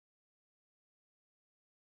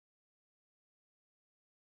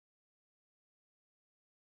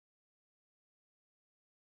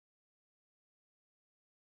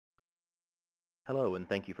Hello, and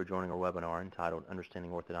thank you for joining our webinar entitled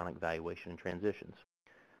Understanding Orthodontic Valuation and Transitions.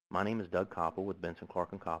 My name is Doug Koppel with Benson Clark&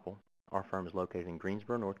 Koppel. Our firm is located in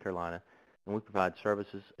Greensboro, North Carolina, and we provide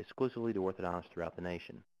services exclusively to orthodontists throughout the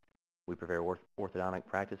nation. We prepare orthodontic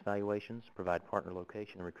practice valuations, provide partner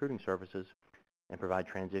location and recruiting services, and provide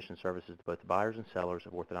transition services to both buyers and sellers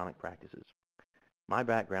of orthodontic practices. My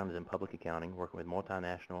background is in public accounting, working with the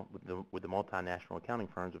multinational accounting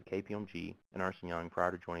firms of KPMG and Ernst & Young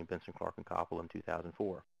prior to joining Benson Clark & Koppel in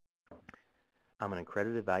 2004. I'm an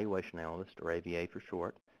accredited valuation analyst, or AVA for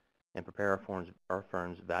short, and prepare our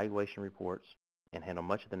firm's valuation reports and handle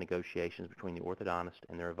much of the negotiations between the orthodontist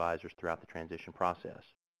and their advisors throughout the transition process.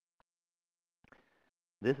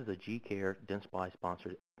 This is a G-Care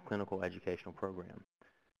Dentsply-sponsored clinical educational program.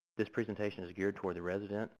 This presentation is geared toward the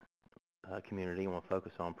resident community and will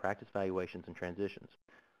focus on practice valuations and transitions.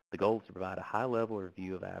 The goal is to provide a high-level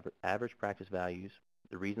review of average practice values,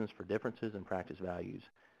 the reasons for differences in practice values,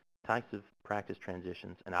 types of practice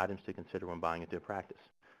transitions, and items to consider when buying into a practice.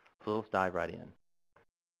 So let's dive right in.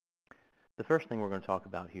 The first thing we're going to talk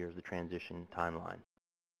about here is the transition timeline.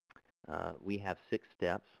 We have 6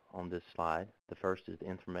 steps on this slide. The first is the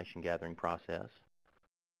information gathering process.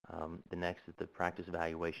 The next is the practice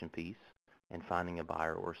valuation piece and finding a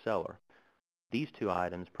buyer or seller. These 2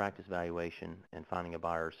 items, practice valuation and finding a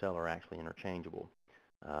buyer or seller, are actually interchangeable.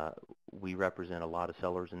 We represent a lot of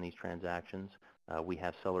sellers in these transactions. We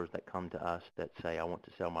have sellers that come to us that say, I want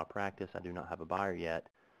to sell my practice. I do not have a buyer yet,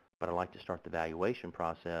 but I'd like to start the valuation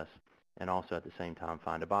process and also at the same time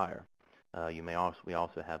find a buyer. We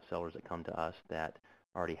also have sellers that come to us that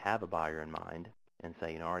already have a buyer in mind and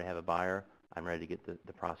say, I already have a buyer. I'm ready to get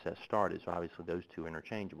the process started. So obviously those 2 are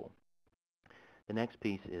interchangeable. The next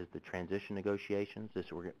piece is the transition negotiations. This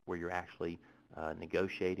is where you're actually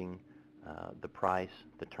negotiating the price,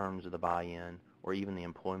 the terms of the buy-in, or even the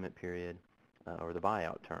employment period or the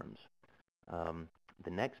buyout terms.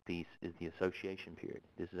 The next piece is the association period.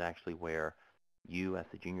 This is actually where you, as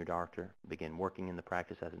the junior doctor, begin working in the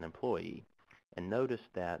practice as an employee. And notice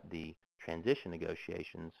that the transition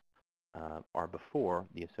negotiations are before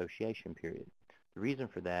the association period. The reason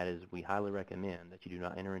for that is we highly recommend that you do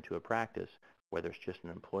not enter into a practice, whether it's just an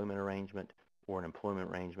employment arrangement or an employment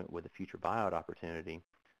arrangement with a future buyout opportunity,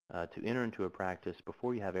 to enter into a practice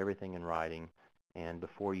before you have everything in writing and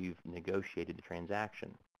before you've negotiated the transaction.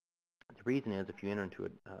 The reason is if you enter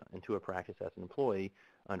into a practice as an employee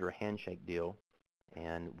under a handshake deal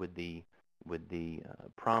and with the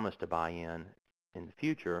promise to buy in the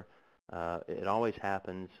future, it always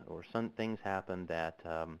happens, or some things happen that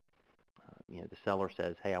the seller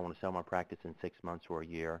says, hey, I want to sell my practice in 6 months or a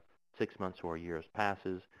year. 6 months or a year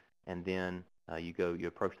passes, and then you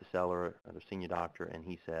approach the seller or the senior doctor, and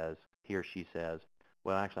he or she says,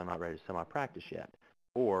 well, actually, I'm not ready to sell my practice yet.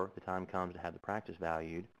 Or the time comes to have the practice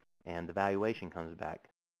valued, and the valuation comes back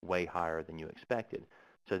way higher than you expected.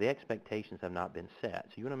 So the expectations have not been set.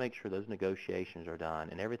 So you want to make sure those negotiations are done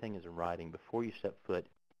and everything is in writing before you step foot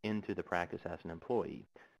into the practice as an employee.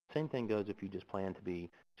 Same thing goes if you just plan to be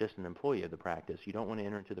just an employee of the practice. You don't want to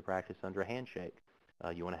enter into the practice under a handshake.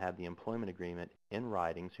 You want to have the employment agreement in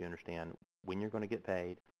writing so you understand when you're going to get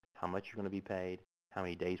paid, how much you're going to be paid, how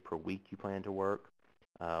many days per week you plan to work,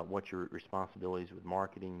 what your responsibilities with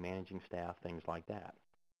marketing, managing staff, things like that.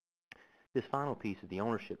 This final piece is the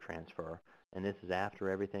ownership transfer, and this is after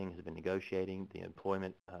everything has been negotiating, the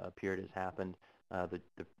employment period has happened, the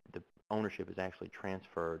ownership is actually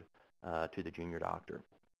transferred to the junior doctor.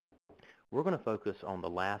 We're going to focus on the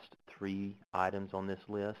last 3 items on this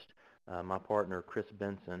list. My partner, Chris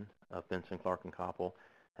Benson of Benson Clark & Koppel,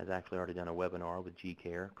 has actually already done a webinar with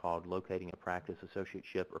G-Care called Locating a Practice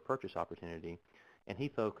Associateship or Purchase Opportunity, and he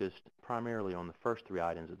focused primarily on the first 3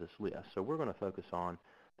 items of this list. So we're going to focus on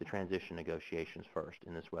the transition negotiations first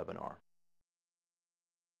in this webinar.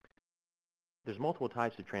 There's multiple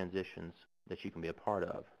types of transitions that you can be a part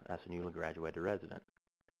of as a newly graduated resident.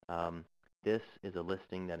 This is a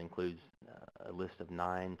listing that includes a list of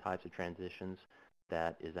 9 types of transitions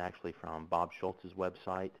that is actually from Bob Schultz's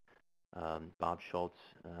website. Bob Schultz,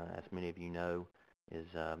 as many of you know, is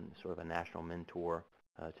sort of a national mentor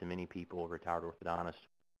to many people, retired orthodontists,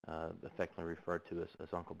 affectionately referred to as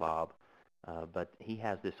Uncle Bob. But he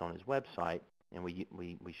has this on his website, and we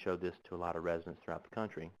show this to a lot of residents throughout the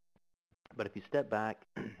country. But if you step back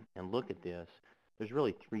and look at this, there's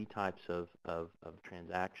really 3 types of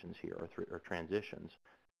transactions here, or transitions.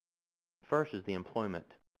 First is the employment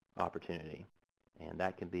opportunity, and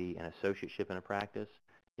that can be an associateship in a practice.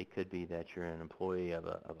 It could be that you're an employee of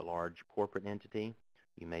a large corporate entity.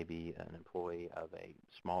 You may be an employee of a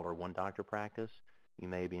smaller one-doctor practice. You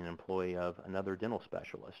may be an employee of another dental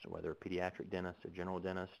specialist, whether a pediatric dentist, a general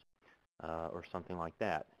dentist, or something like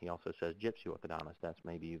that. He also says gypsy orthodontist. That's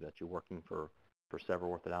maybe that you're working for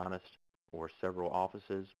several orthodontists or several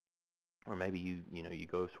offices, or maybe you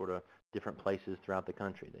go sort of different places throughout the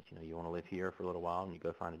country that you want to live here for a little while and you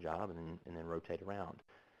go find a job and then rotate around.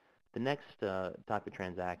 The next type of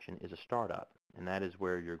transaction is a startup, and that is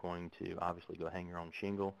where you're going to obviously go hang your own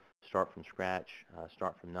shingle, start from scratch,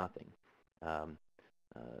 start from nothing. Um,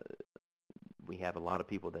 we have a lot of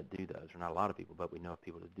people that do those, or not a lot of people, but we know of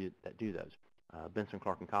people that do those. Benson,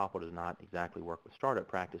 Clark & Koppel does not exactly work with startup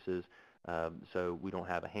practices, so we don't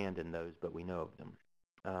have a hand in those, but we know of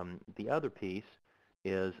them. The other piece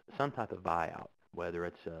is some type of buyout, whether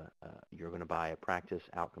it's you're going to buy a practice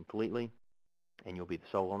out completely, and you'll be the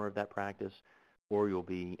sole owner of that practice, or you'll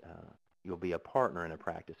be a partner in a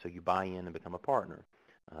practice, so you buy in and become a partner.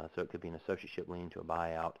 So it could be an associateship lien to a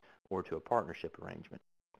buyout or to a partnership arrangement.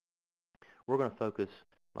 We're going to focus,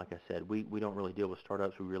 like I said, we don't really deal with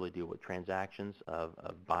startups. We really deal with transactions of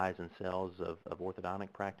buys and sells of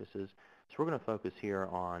orthodontic practices. So we're going to focus here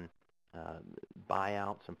on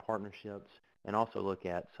buyouts and partnerships, and also look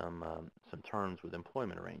at some terms with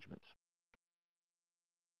employment arrangements.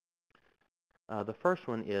 The first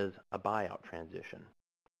one is a buyout transition.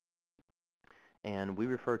 And we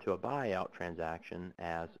refer to a buyout transaction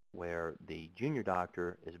as where the junior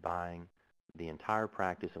doctor is buying the entire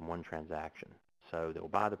practice in one transaction. So they'll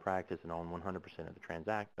buy the practice and own 100%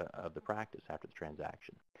 of the practice after the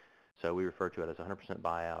transaction. So we refer to it as a 100%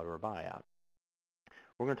 buyout or a buyout.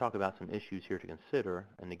 We're going to talk about some issues here to consider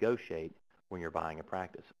and negotiate when you're buying a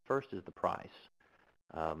practice. First is the price.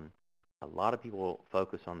 A lot of people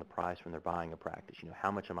focus on the price when they're buying a practice. How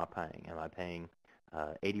much am I paying? Am I paying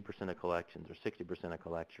 80% of collections or 60% of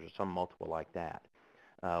collections or some multiple like that?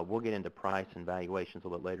 We'll get into price and valuations a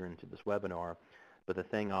little bit later into this webinar, but the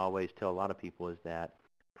thing I always tell a lot of people is that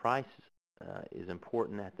price is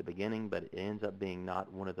important at the beginning, but it ends up being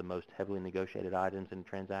not one of the most heavily negotiated items in a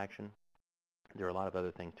transaction. There are a lot of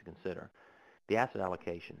other things to consider. The asset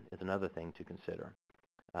allocation is another thing to consider.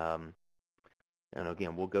 And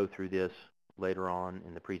again, we'll go through this later on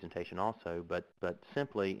in the presentation also, but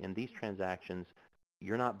simply in these transactions,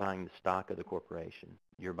 you're not buying the stock of the corporation.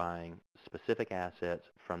 You're buying specific assets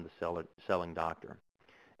from the selling doctor.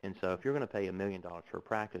 And so if you're going to pay $1 million for a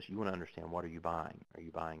practice, you want to understand, what are you buying? Are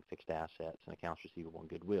you buying fixed assets and accounts receivable and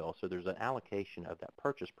goodwill? So there's an allocation of that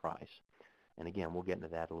purchase price. And again, we'll get into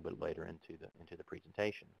that a little bit later into the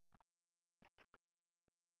presentation.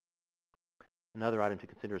 Another item to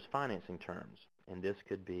consider is financing terms. And this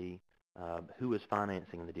could be who is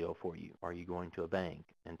financing the deal for you? Are you going to a bank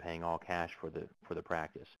and paying all cash for the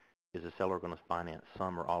practice? Is the seller going to finance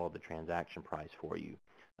some or all of the transaction price for you?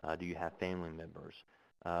 Do you have family members?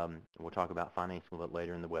 We'll talk about financing a little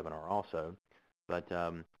later in the webinar also. But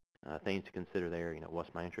things to consider there,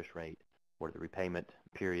 what's my interest rate? What are the repayment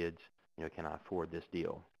periods? Can I afford this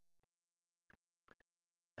deal?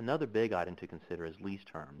 Another big item to consider is lease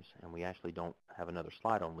terms, and we actually don't have another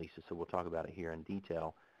slide on leases, so we'll talk about it here in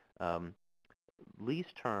detail.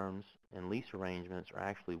 Lease terms and lease arrangements are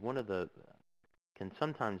actually can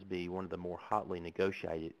sometimes be one of the more hotly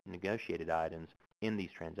negotiated items in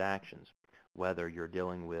these transactions, whether you're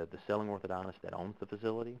dealing with the selling orthodontist that owns the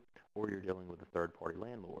facility or you're dealing with a third-party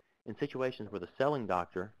landlord. In situations where the selling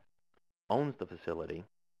doctor owns the facility,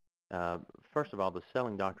 first of all, the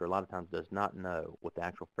selling doctor a lot of times does not know what the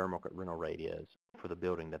actual fair market rental rate is for the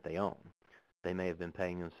building that they own. They may have been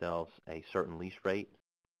paying themselves a certain lease rate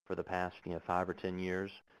for the past 5 or 10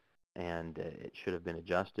 years, and it should have been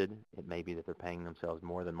adjusted. It may be that they're paying themselves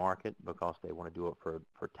more than market because they want to do it for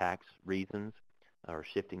tax reasons or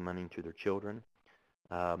shifting money to their children.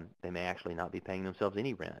 They may actually not be paying themselves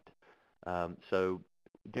any rent. So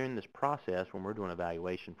during this process, when we're doing a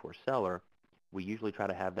valuation for a seller, we usually try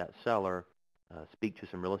to have that seller speak to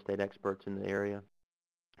some real estate experts in the area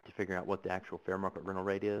to figure out what the actual fair market rental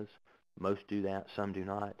rate is. Most do that, some do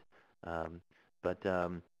not. But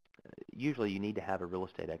usually you need to have a real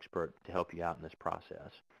estate expert to help you out in this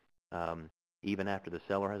process. Even after the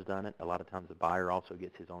seller has done it, a lot of times the buyer also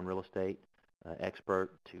gets his own real estate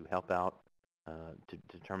expert to help out to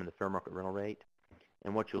determine the fair market rental rate.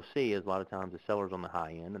 And what you'll see is a lot of times the seller's on the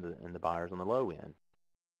high end and the buyer's on the low end.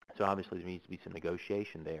 So obviously there needs to be some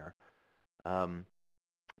negotiation there.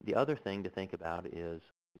 The other thing to think about is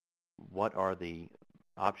what are the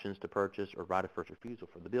options to purchase or right of first refusal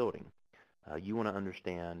for the building. You want to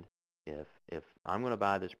understand if I'm going to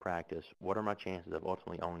buy this practice, what are my chances of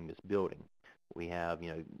ultimately owning this building? We have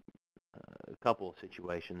a couple of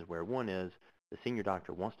situations where one is the senior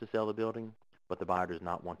doctor wants to sell the building, but the buyer does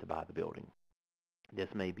not want to buy the building. This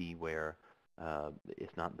may be where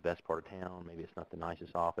it's not the best part of town. Maybe it's not the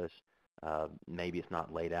nicest office. Maybe it's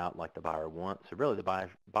not laid out like the buyer wants. So really, the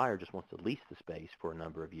buyer just wants to lease the space for a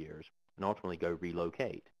number of years and ultimately go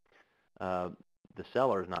relocate. Uh, the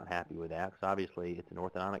seller is not happy with that because obviously it's an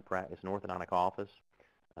orthodontic office.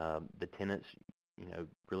 The tenants,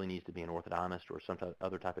 really needs to be an orthodontist or some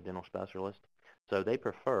other type of dental specialist. So they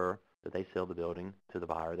prefer that they sell the building to the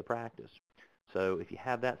buyer of the practice. So if you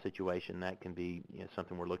have that situation, that can be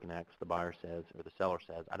something we're looking at because the buyer says or the seller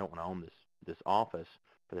says, I don't want to own this office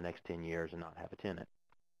for the next 10 years and not have a tenant.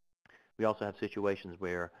 We also have situations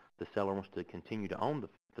where the seller wants to continue to own the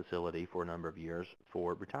facility for a number of years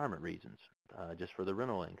for retirement reasons, just for the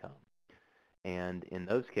rental income. And in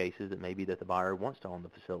those cases, it may be that the buyer wants to own the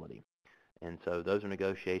facility. And so those are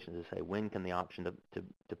negotiations to say, when can the option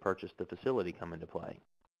to purchase the facility come into play?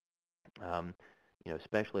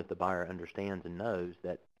 Especially if the buyer understands and knows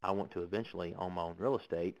that I want to eventually own my own real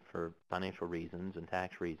estate for financial reasons and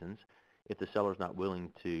tax reasons. If the seller's not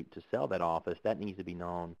willing to sell that office, that needs to be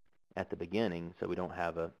known at the beginning so we don't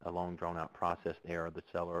have a long drawn-out process there of the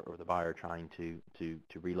seller or the buyer trying to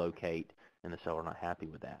relocate and the seller not happy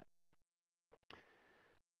with that.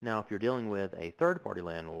 Now, if you're dealing with a third-party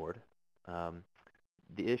landlord,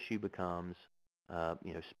 the issue becomes,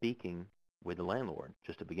 speaking with the landlord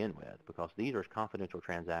just to begin with, because these are confidential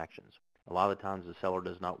transactions. A lot of the times the seller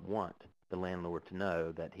does not want the landlord to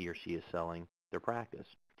know that he or she is selling their practice.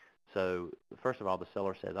 So first of all, the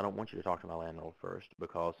seller says, I don't want you to talk to my landlord first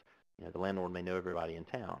because the landlord may know everybody in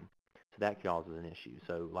town. So that causes an issue.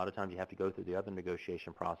 So a lot of times you have to go through the other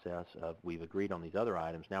negotiation process of we've agreed on these other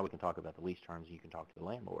items. Now we can talk about the lease terms and you can talk to the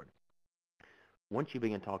landlord. Once you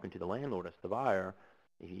begin talking to the landlord as the buyer,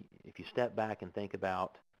 if you step back and think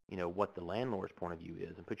about what the landlord's point of view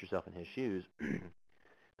is and put yourself in his shoes,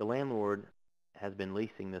 the landlord has been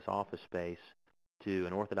leasing this office space to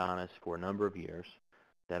an orthodontist for a number of years.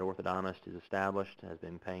 That orthodontist is established, has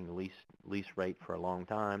been paying the lease rate for a long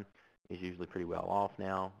time, is usually pretty well off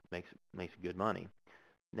now, makes good money.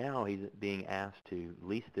 Now he's being asked to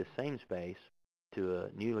lease this same space to a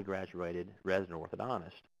newly graduated resident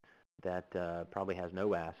orthodontist that probably has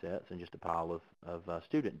no assets and just a pile of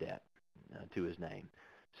student debt to his name.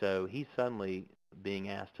 So he's suddenly being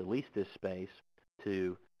asked to lease this space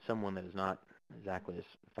to someone that is not exactly as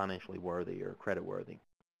financially worthy or credit worthy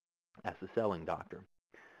as the selling doctor.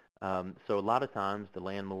 So a lot of times the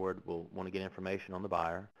landlord will want to get information on the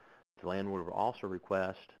buyer. The landlord will also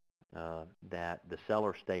request that the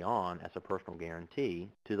seller stay on as a personal guarantee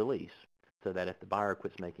to the lease, so that if the buyer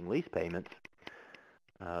quits making lease payments,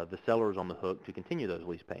 the seller is on the hook to continue those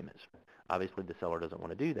lease payments. Obviously, the seller doesn't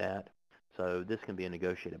want to do that, so this can be a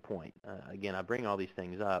negotiated point. Again, I bring all these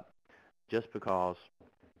things up just because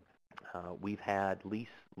we've had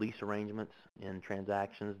lease arrangements in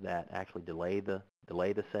transactions that actually delay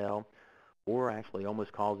the sale or actually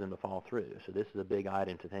almost cause them to fall through. So this is a big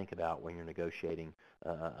item to think about when you're negotiating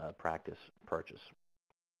a practice purchase.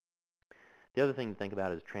 The other thing to think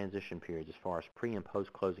about is transition periods as far as pre- and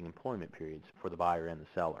post-closing employment periods for the buyer and the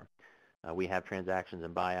seller. We have transactions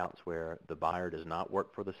and buyouts where the buyer does not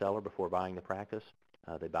work for the seller before buying the practice.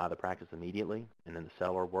 They buy the practice immediately, and then the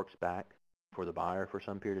seller works back for the buyer for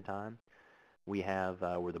some period of time. We have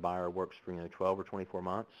where the buyer works for 12 or 24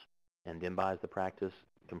 months and then buys the practice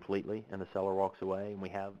completely, and the seller walks away. And we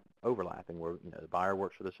have overlapping where the buyer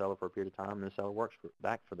works for the seller for a period of time, and the seller works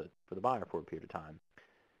back for the buyer for a period of time.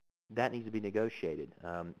 That needs to be negotiated.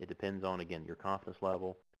 It depends on, again, your confidence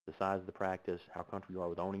level, the size of the practice, how comfortable you are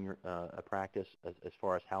with owning a practice, as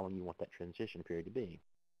far as how long you want that transition period to be.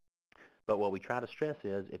 But what we try to stress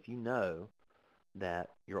is if you know that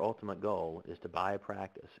your ultimate goal is to buy a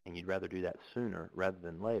practice and you'd rather do that sooner rather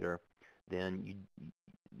than later, then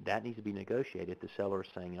that needs to be negotiated. If the seller is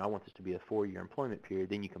saying, I want this to be a 4-year employment period,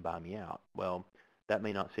 then you can buy me out. Well, that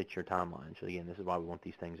may not fit your timeline. So again, this is why we want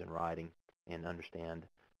these things in writing and understand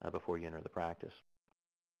before you enter the practice.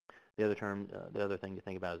 The other thing to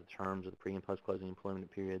think about is the terms of the pre- and post-closing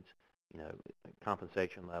employment periods,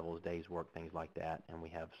 compensation levels, days work, things like that. And we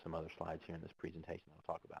have some other slides here in this presentation that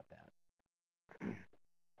will talk about that.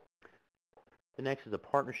 The next is a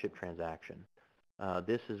partnership transaction.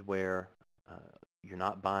 This is where you're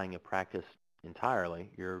not buying a practice entirely.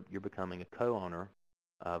 You're becoming a co-owner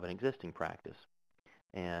of an existing practice.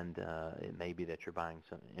 And it may be that you're buying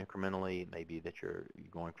some incrementally. It may be that you're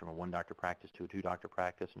going from a 1-doctor practice to a 2-doctor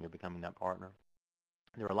practice and you're becoming that partner.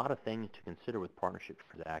 There are a lot of things to consider with partnership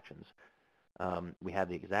transactions. We have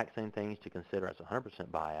the exact same things to consider as a 100%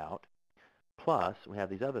 buyout, plus we have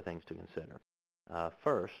these other things to consider.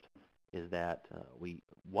 First is that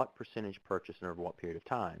what percentage purchase and over what period of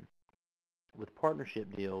time. With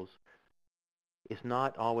partnership deals, it's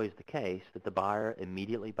not always the case that the buyer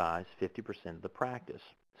immediately buys 50% of the practice,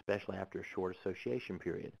 especially after a short association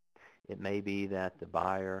period. It may be that the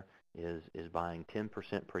buyer is buying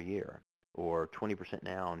 10% per year, or 20%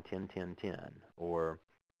 now and 10, 10, 10, or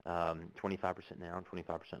 25% now and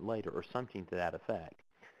 25% later, or something to that effect.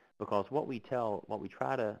 Because what we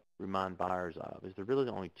try to remind buyers of is there really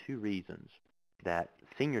only two reasons that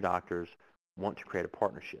senior doctors want to create a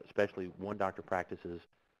partnership, especially one doctor practices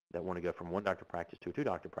that want to go from one doctor practice to a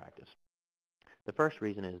two-doctor practice. The first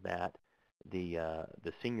reason is that the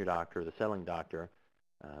senior doctor, the selling doctor,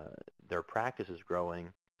 their practice is growing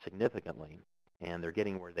significantly, and they're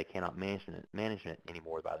getting where they cannot manage it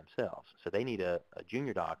anymore by themselves. So they need a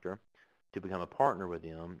junior doctor to become a partner with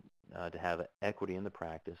them, to have equity in the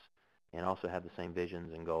practice, and also have the same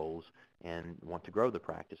visions and goals, and want to grow the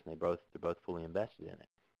practice, and they're both fully invested in it.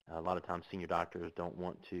 A lot of times, senior doctors don't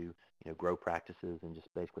want to grow practices and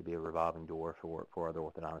just basically be a revolving door for other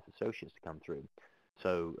orthodontist associates to come through.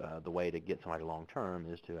 So the way to get somebody long term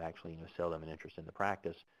is to actually sell them an interest in the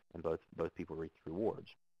practice, and both people reap rewards.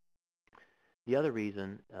 The other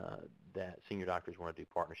reason that senior doctors want to do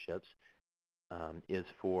partnerships is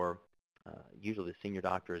for usually the senior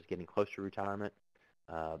doctor is getting close to retirement.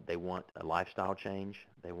 They want a lifestyle change.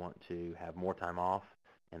 They want to have more time off,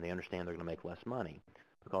 and they understand they're going to make less money.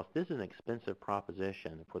 Because this is an expensive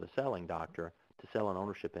proposition for the selling doctor to sell an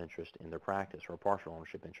ownership interest in their practice, or a partial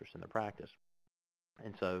ownership interest in their practice.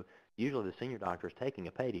 And so usually the senior doctor is taking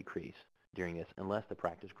a pay decrease during this unless the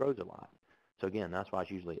practice grows a lot. So again, that's why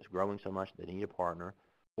it's growing so much that they need a partner,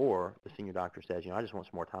 or the senior doctor says, I just want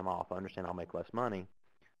some more time off. I understand I'll make less money.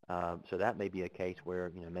 So that may be a case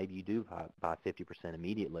where, maybe you do buy 50%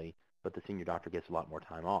 immediately, but the senior doctor gets a lot more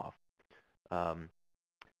time off.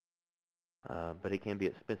 But it can be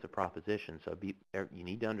an expensive proposition, so you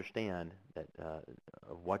need to understand that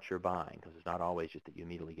of what you're buying, because it's not always just that you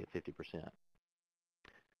immediately get 50%.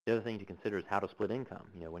 The other thing to consider is how to split income.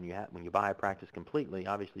 When you buy a practice completely,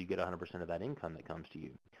 obviously you get 100% of that income that comes to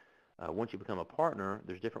you. Once you become a partner,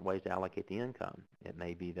 there's different ways to allocate the income. It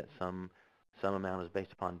may be that some amount is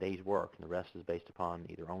based upon days worked, and the rest is based upon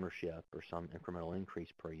either ownership or some incremental increase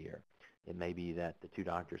per year. It may be that the two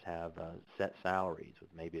doctors have set salaries with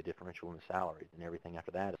maybe a differential in the salaries, and everything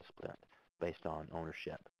after that is split based on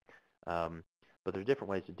ownership. But there's different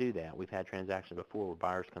ways to do that. We've had transactions before where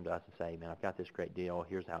buyers come to us and say, man, I've got this great deal.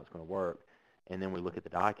 Here's how it's going to work. And then we look at the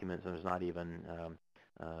documents, and there's not even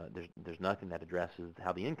there's nothing that addresses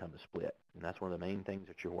how the income is split. And that's one of the main things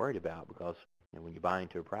that you're worried about, because when you buy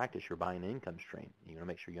into a practice, you're buying an income stream. You want to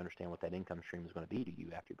make sure you understand what that income stream is going to be to you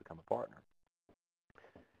after you become a partner.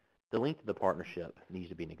 The length of the partnership needs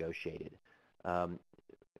to be negotiated.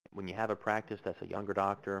 When you have a practice that's a younger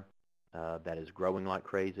doctor that is growing like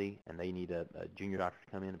crazy, and they need a junior doctor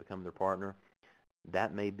to come in and become their partner,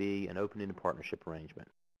 that may be an open-ended partnership arrangement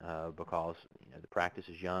because the practice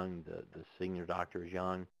is young, the senior doctor is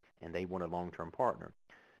young, and they want a long-term partner.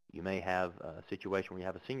 You may have a situation where you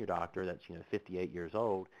have a senior doctor that's 58 years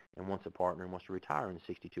old and wants a partner and wants to retire in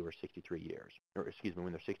 62 or 63 years, or excuse me,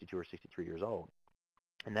 when they're 62 or 63 years old.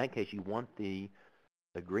 In that case, you want the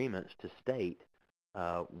agreements to state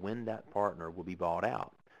when that partner will be bought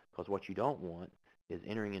out, because what you don't want is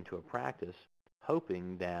entering into a practice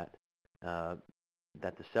hoping that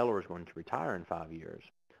that the seller is going to retire in 5 years,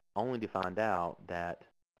 only to find out that,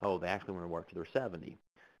 oh, they actually want to work to their 70.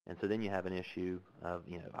 And so then you have an issue of,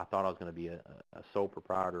 I thought I was going to be a sole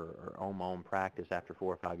proprietor or own my own practice after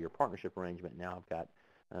 4 or 5 year partnership arrangement. Now I've got,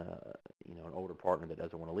 an older partner that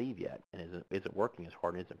doesn't want to leave yet and isn't working as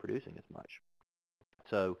hard and isn't producing as much.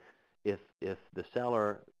 So if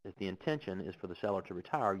the intention is for the seller to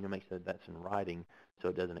retire, make sure that's in writing so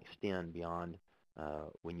it doesn't extend beyond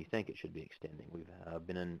when you think it should be extending. We've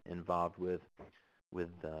been involved with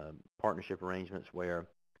partnership arrangements where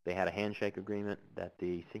they had a handshake agreement that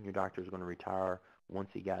the senior doctor is going to retire once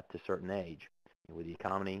he got to a certain age. And with the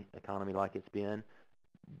economy like it's been,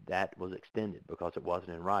 that was extended because it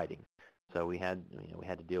wasn't in writing. So we had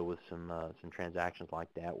to deal with some transactions like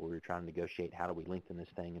that where we were trying to negotiate how do we lengthen this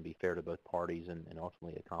thing and be fair to both parties and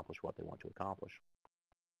ultimately accomplish what they want to accomplish.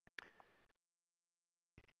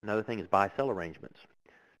 Another thing is buy-sell arrangements.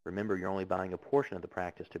 Remember, you're only buying a portion of the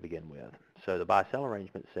practice to begin with. So the buy-sell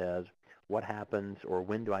arrangement says, what happens or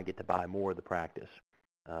when do I get to buy more of the practice?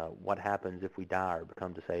 What happens if we die or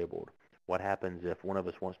become disabled? What happens if one of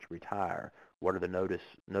us wants to retire? What are the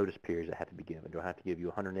notice periods that have to be given? Do I have to give you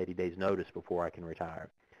 180 days notice before I can retire?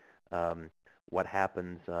 What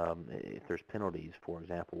happens if there's penalties, for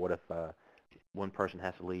example? What if one person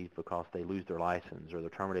has to leave because they lose their license or they're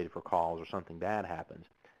terminated for cause or something bad happens?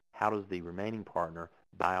 how does the remaining partner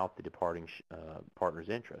buy out the departing partner's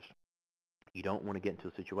interest? You don't want to get into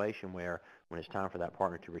a situation where when it's time for that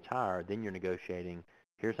partner to retire, then you're negotiating,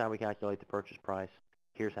 here's how we calculate the purchase price,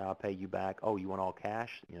 here's how I pay you back. Oh, you want all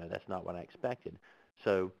cash? That's not what I expected.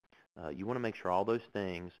 So you want to make sure all those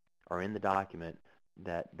things are in the document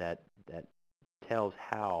that tells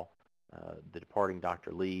how the departing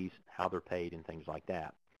doctor leaves, how they're paid, and things like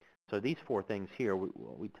that. So these four things here,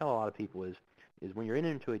 what we tell a lot of people is when you're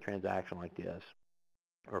into a transaction like this,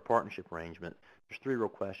 or a partnership arrangement, there's three real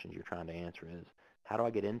questions you're trying to answer is, how do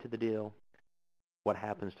I get into the deal? What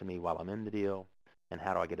happens to me while I'm in the deal? And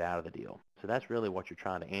how do I get out of the deal? So that's really what you're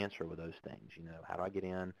trying to answer with those things. How do I get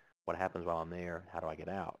in? What happens while I'm there? How do I get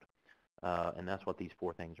out? And that's what these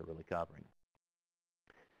four things are really covering.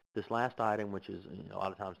 This last item, which is a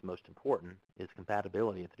lot of times the most important, is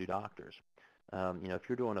compatibility of the two doctors. If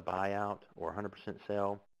you're doing a buyout or 100%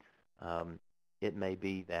 sale, it may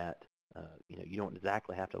be that you don't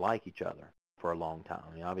exactly have to like each other for a long time.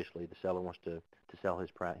 I mean, obviously, the seller wants to sell his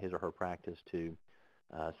or her practice to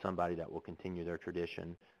somebody that will continue their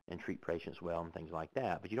tradition and treat patients well and things like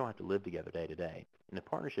that. But you don't have to live together day to day. In a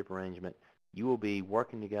partnership arrangement, you will be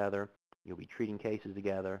working together. You'll be treating cases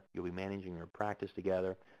together. You'll be managing your practice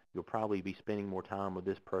together. You'll probably be spending more time with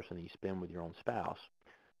this person than you spend with your own spouse.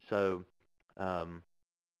 So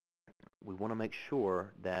we want to make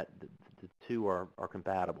sure that the two are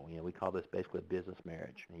compatible. We call this basically a business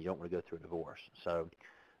marriage, and you don't want to go through a divorce. So,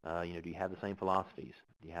 do you have the same philosophies?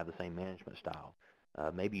 Do you have the same management style?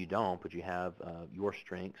 Maybe you don't, but you have your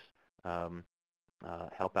strengths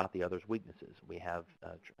help out the other's weaknesses. We have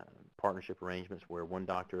partnership arrangements where one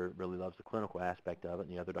doctor really loves the clinical aspect of it,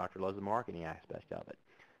 and the other doctor loves the marketing aspect of it.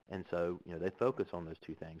 And so, they focus on those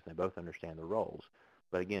two things. They both understand their roles.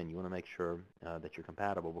 But again, you want to make sure that you're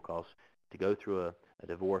compatible, because to go through a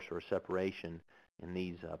divorce or a separation in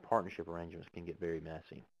these partnership arrangements can get very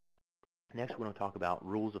messy. Next, we're going to talk about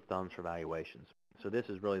rules of thumbs for valuations. So this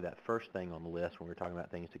is really that first thing on the list when we're talking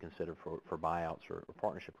about things to consider for buyouts or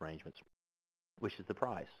partnership arrangements, which is the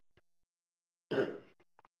price.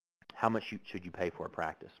 How much should you pay for a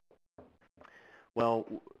practice? Well,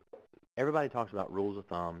 everybody talks about rules of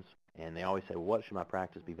thumbs, and they always say, well, what should my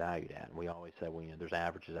practice be valued at? And we always say, well, there's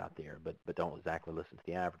averages out there, but don't exactly listen to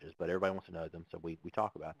the averages. But everybody wants to know them, so we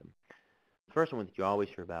talk about them. The first one that you always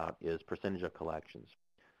hear about is percentage of collections.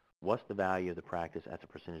 What's the value of the practice as a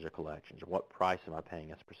percentage of collections? Or what price am I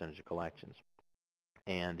paying as a percentage of collections?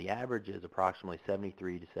 And the average is approximately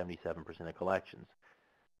 73 to 77% of collections.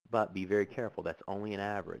 But be very careful, that's only an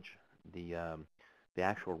average. The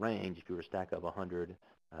actual range, if you were to stack up 100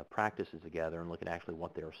 practices together and look at actually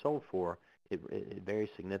what they are sold for, it varies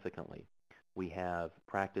significantly. We have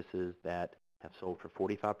practices that have sold for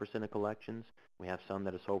 45% of collections. We have some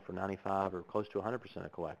that have sold for 95 or close to 100%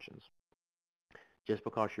 of collections. Just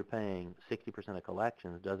because you're paying 60% of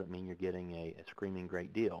collections doesn't mean you're getting a screaming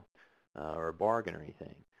great deal or a bargain or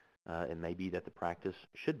anything. It may be that the practice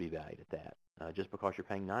should be valued at that. Just because you're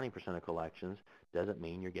paying 90% of collections doesn't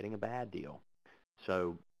mean you're getting a bad deal.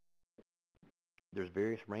 So there's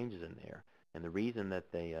various ranges in there, and the reason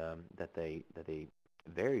that they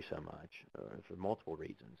vary so much for multiple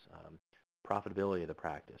reasons: profitability of the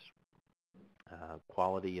practice,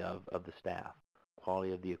 quality of the staff,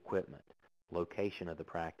 quality of the equipment, location of the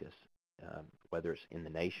practice, whether it's in the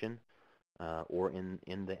nation or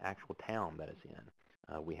in the actual town that it's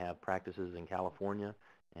in. We have practices in California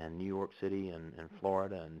and New York City and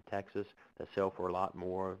Florida and Texas that sell for a lot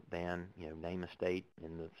more than, name a state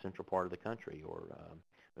in the central part of the country or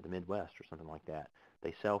the Midwest or something like that.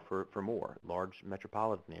 They sell for more. Large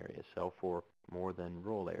metropolitan areas sell for more than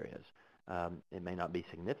rural areas. It may not be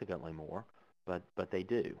significantly more, but they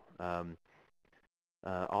do.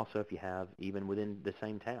 Also, if you have, even within the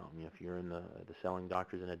same town, if you're in the selling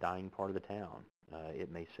doctors in a dying part of the town, it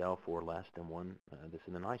may sell for less than one that's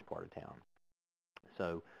in the nice part of town.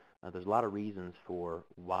 So there's a lot of reasons for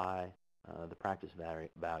why the practice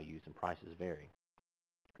values and prices vary.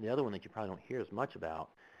 The other one that you probably don't hear as much about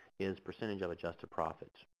is percentage of adjusted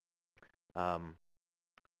profits. And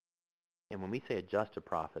when we say adjusted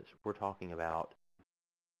profits, we're talking about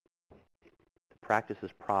the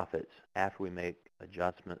practice's profits after we make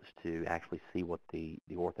adjustments to actually see what the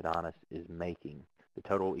orthodontist is making, the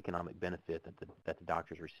total economic benefit that the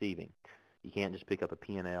doctor is receiving. You can't just pick up a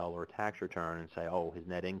P&L or a tax return and say, oh, his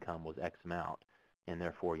net income was X amount, and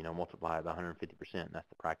therefore, multiply it by 150%, and that's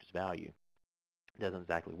the practice value. It doesn't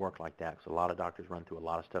exactly work like that, because a lot of doctors run through a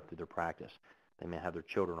lot of stuff through their practice. They may have their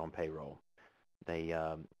children on payroll. They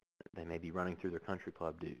may be running through their country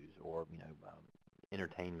club dues or,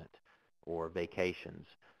 entertainment or vacations.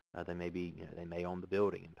 They may be, they may own the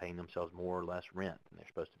building and paying themselves more or less rent than they're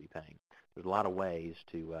supposed to be paying. There's a lot of ways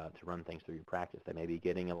to run things through your practice. They may be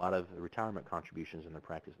getting a lot of retirement contributions in their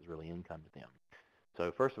practice is really income to them.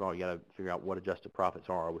 So first of all, you got to figure out what adjusted profits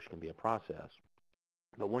are, which can be a process.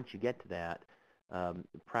 But once you get to that,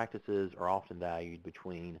 practices are often valued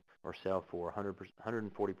between or sell for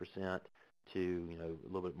 140% to a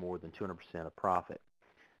little bit more than 200% of profit.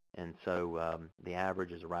 And so the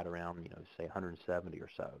average is right around, say 170 or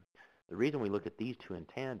so. The reason we look at these two in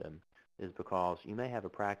tandem is because you may have a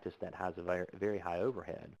practice that has a very, very high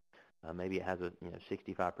overhead. Maybe it has a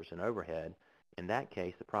 65% overhead. In that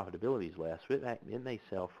case, the profitability is less. So it may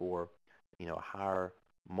sell for a higher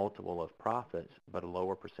multiple of profits, but a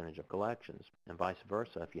lower percentage of collections, and vice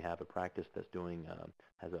versa. If you have a practice that's doing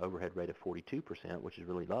has an overhead rate of 42%, which is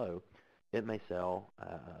really low, it may sell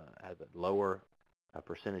at a lower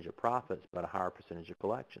percentage of profits, but a higher percentage of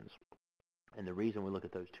collections. And the reason we look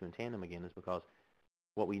at those two in tandem again is because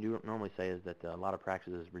what we do normally say is that a lot of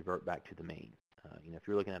practices revert back to the mean. If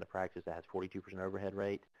you're looking at a practice that has 42% overhead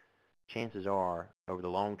rate, chances are over the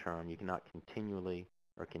long term you cannot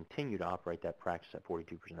continue to operate that practice at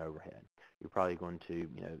 42% overhead. You're probably going to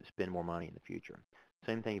spend more money in the future.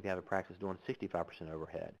 Same thing if you have a practice doing 65%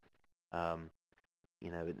 overhead.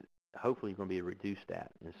 Hopefully you're going to be able to reduce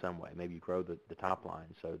that in some way. Maybe you grow the top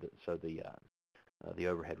line so the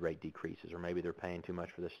overhead rate decreases, or maybe they're paying too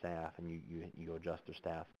much for the staff and you adjust their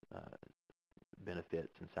staff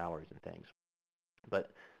benefits and salaries and things.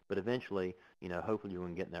 But eventually, hopefully you're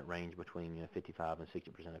going to get in that range between 55 and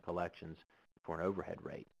 60% of collections for an overhead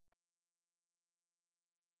rate.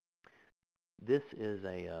 This is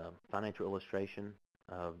a financial illustration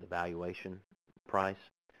of the valuation price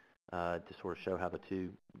to sort of show how the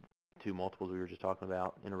two multiples we were just talking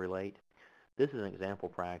about interrelate. This is an example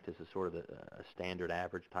practice. It's sort of a standard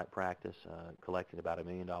average type practice, collecting about $1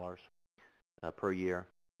 million per year.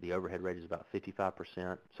 The overhead rate is about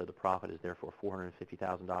 55%, so the profit is therefore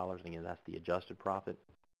 $450,000. And again, that's the adjusted profit.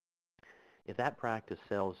 If that practice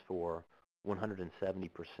sells for 170%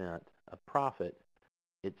 of profit,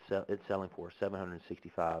 it's selling for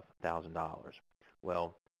 $765,000.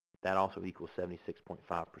 Well, that also equals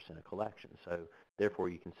 76.5% of collection. So therefore,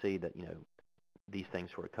 you can see that these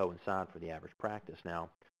things sort of coincide for the average practice. Now,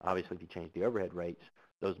 obviously, if you change the overhead rates,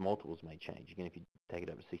 those multiples may change. Again, if you take it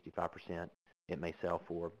up to 65%, it may sell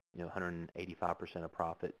for 185% of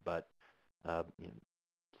profit, but 68%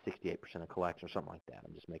 of collection or something like that.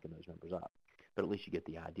 I'm just making those numbers up, but at least you get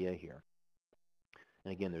the idea here.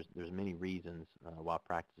 And again, there's many reasons why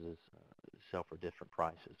practices sell for different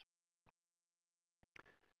prices.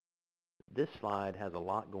 This slide has a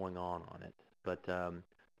lot going on it, but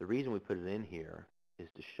the reason we put it in here is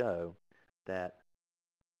to show that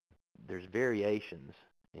there's variations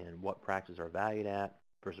in what practices are valued at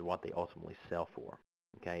versus what they ultimately sell for.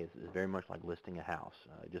 Okay, it's very much like listing a house.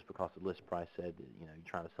 Just because the list price said that, you're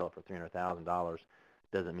trying to sell it for $300,000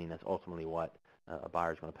 doesn't mean that's ultimately what a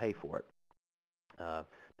buyer is going to pay for it.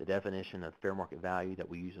 The definition of fair market value that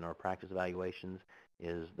we use in our practice evaluations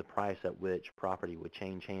is the price at which property would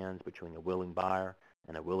change hands between a willing buyer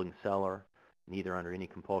and a willing seller, neither under any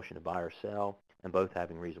compulsion to buy or sell, and both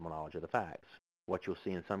having reasonable knowledge of the facts. What you'll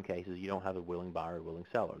see in some cases, you don't have a willing buyer or willing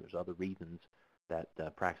seller. There's other reasons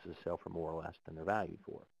that practices sell for more or less than they're valued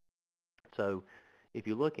for. So if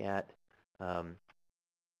you look at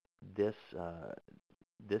this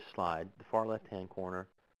slide, the far left-hand corner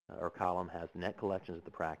or column has net collections of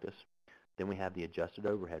the practice. Then we have the adjusted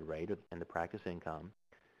overhead rate and the practice income.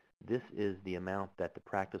 This is the amount that the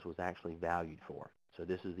practice was actually valued for. So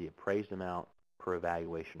this is the appraised amount per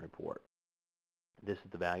evaluation report. This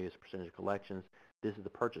is the value as a percentage of collections. This is the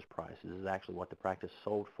purchase price. This is actually what the practice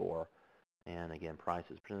sold for. And again, price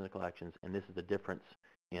is percentage of collections. And this is the difference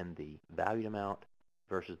in the valued amount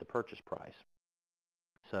versus the purchase price.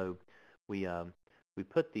 So we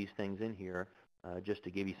put these things in here just to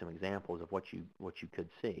give you some examples of what you could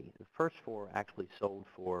see. The first four actually sold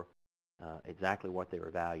for exactly what they were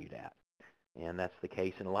valued at. And that's the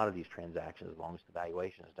case in a lot of these transactions as long as the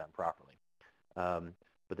valuation is done properly.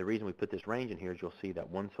 But the reason we put this range in here is you'll see that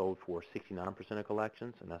one sold for 69% of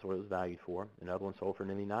collections, and that's what it was valued for. Another one sold for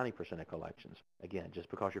nearly 90% of collections. Again, just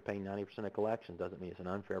because you're paying 90% of collections doesn't mean it's an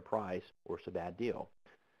unfair price or it's a bad deal.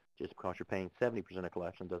 Just because you're paying 70% of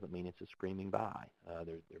collections doesn't mean it's a screaming buy.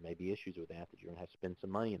 There may be issues with that you're going to have to spend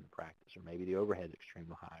some money in the practice, or maybe the overhead is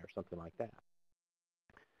extremely high or something like that.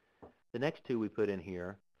 The next two we put in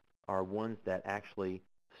here are ones that actually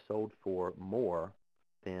sold for more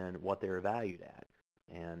than what they were valued at.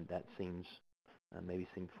 And that seems maybe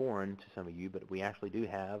seem foreign to some of you, but we actually do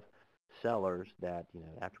have sellers that,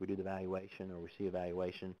 after we do the valuation or we see a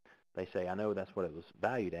valuation, they say, I know that's what it was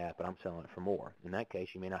valued at, but I'm selling it for more. In that case,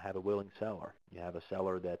 you may not have a willing seller. You have a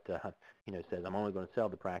seller that, says, I'm only going to sell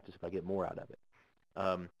the practice if I get more out of it.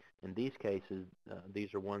 In these cases,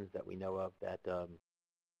 these are ones that we know of that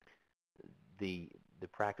the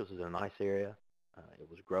practice is in a nice area. It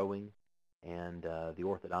was growing, and the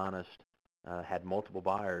orthodontist had multiple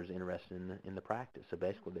buyers interested in the practice. So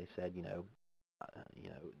basically, they said,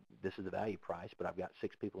 this is the value price, but I've got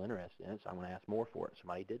 6 people interested in it, so I'm going to ask more for it.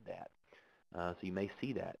 Somebody did that. So you may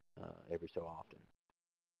see that every so often.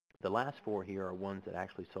 The last 4 here are ones that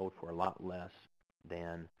actually sold for a lot less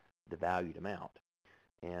than the valued amount.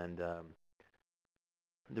 And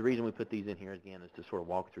the reason we put these in here, again, is to sort of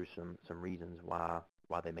walk through some reasons why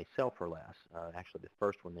they may sell for less. Actually, the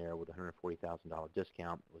first one there with a $140,000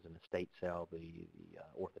 discount was an estate sale. The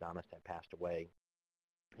orthodontist had passed away,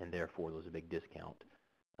 and therefore there was a big discount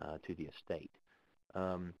to the estate.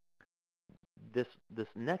 This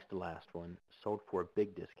next to last one sold for a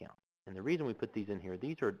big discount. And the reason we put these in here,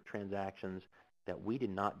 these are transactions that we did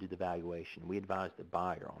not do the valuation. We advised the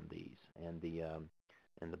buyer on these, and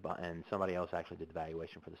somebody else actually did the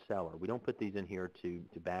valuation for the seller. We don't put these in here to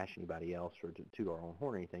bash anybody else or to toot our own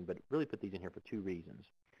horn or anything, but really put these in here for 2 reasons.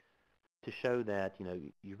 To show that,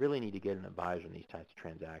 you really need to get an advisor in these types of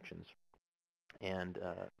transactions, and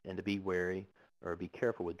to be wary or be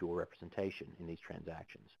careful with dual representation in these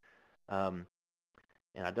transactions.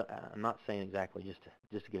 And I'm not saying exactly just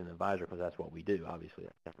to get an advisor, because that's what we do. Obviously,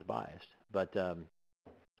 that's biased. But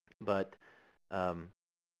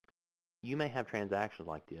you may have transactions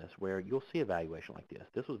like this where you'll see a valuation like this.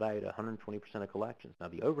 This was valued at 120% of collections. Now,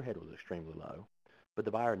 the overhead was extremely low, but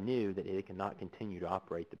the buyer knew that it cannot continue to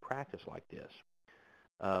operate the practice like this.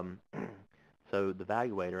 So the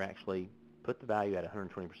valuator actually put the value at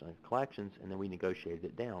 120% of collections, and then we negotiated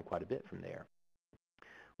it down quite a bit from there.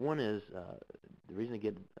 One is, the reason to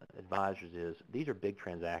get advisors is these are big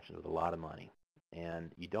transactions with a lot of money,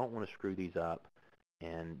 and you don't want to screw these up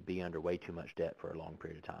and be under way too much debt for a long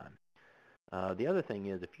period of time. The other thing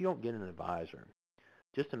is, if you don't get an advisor,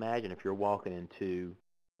 just imagine if you're walking into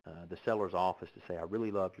the seller's office to say, I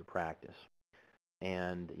really love your practice,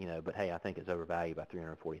 and, but hey, I think it's overvalued by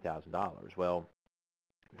 $340,000. Well,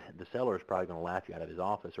 the seller is probably going to laugh you out of his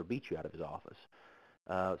office or beat you out of his office.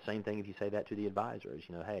 Same thing if you say that to the advisors.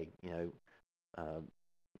 Hey,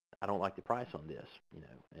 I don't like the price on this,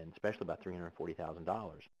 and especially about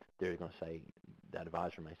 $340,000. They're going to say, that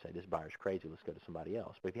advisor may say, this buyer's crazy, let's go to somebody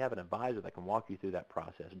else. But if you have an advisor that can walk you through that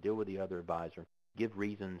process, deal with the other advisor, give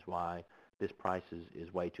reasons why this price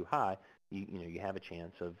is way too high, you have a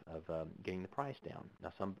chance of getting the price down.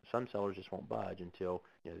 Now, some sellers just won't budge until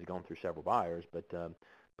they've gone through several buyers, but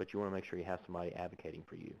you want to make sure you have somebody advocating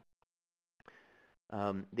for you.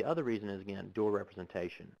 The other reason is, again, dual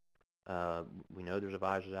representation. We know there's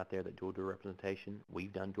advisors out there that do dual representation.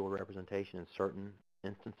 We've done dual representation in certain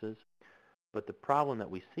instances. But the problem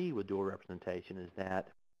that we see with dual representation is that,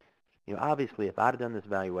 obviously, if I'd have done this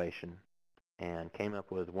valuation and came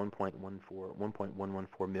up with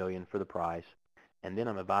 $1.114 million for the price, and then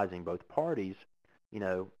I'm advising both parties,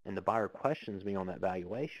 and the buyer questions me on that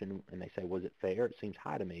valuation, and they say, was it fair? It seems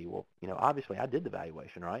high to me. Well, obviously I did the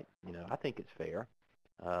valuation, right? I think it's fair.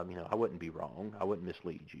 I wouldn't be wrong. I wouldn't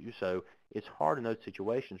mislead you. So it's hard in those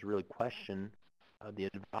situations to really question the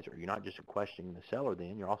advisor. You're not just questioning the seller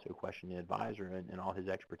then, you're also questioning the advisor and all his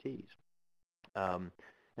expertise.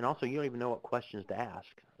 And also, you don't even know what questions to ask.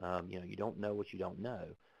 You don't know what you don't know.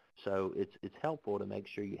 So it's helpful to make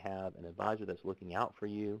sure you have an advisor that's looking out for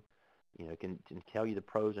you, can tell you the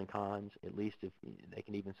pros and cons. At least if they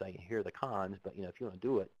can even say, here are the cons, but if you want to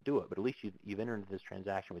do it, do it. But at least you've entered into this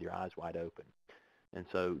transaction with your eyes wide open. And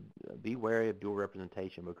so be wary of dual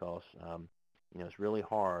representation, because it's really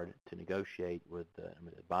hard to negotiate with an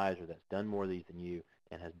advisor that's done more of these than you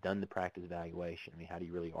and has done the practice evaluation. I mean, how do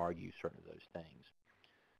you really argue certain of those things?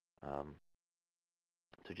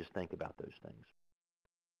 So just think about those things.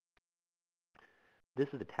 This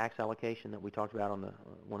is the tax allocation that we talked about on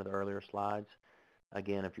one of the earlier slides.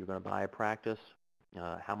 Again, if you're going to buy a practice,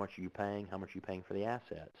 how much are you paying? How much are you paying for the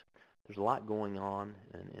assets? There's a lot going on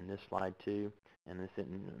in this slide too, and this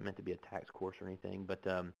isn't meant to be a tax course or anything,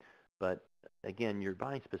 but again, you're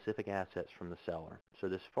buying specific assets from the seller. So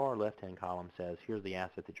this far left-hand column says, here's the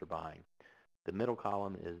asset that you're buying. The middle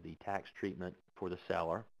column is the tax treatment for the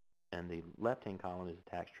seller, and the left-hand column is the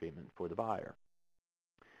tax treatment for the buyer.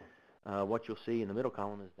 What you'll see in the middle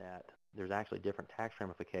column is that there's actually different tax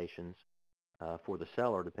ramifications for the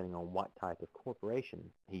seller depending on what type of corporation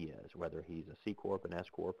he is, whether he's a C Corp, an S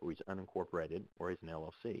Corp, or he's unincorporated, or he's an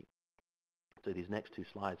LLC. So these next two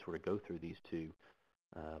slides sort of go through these two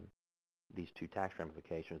tax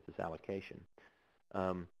ramifications, this allocation.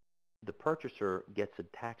 The purchaser gets a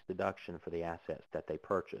tax deduction for the assets that they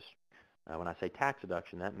purchase. When I say tax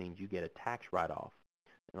deduction, that means you get a tax write-off.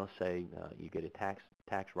 And let's say you get a tax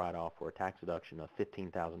write-off or a tax deduction of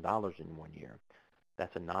 $15,000 in 1 year.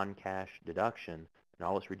 That's a non-cash deduction,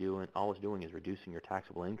 and all it's doing is reducing your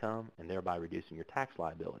taxable income and thereby reducing your tax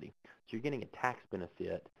liability. So you're getting a tax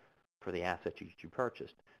benefit for the assets you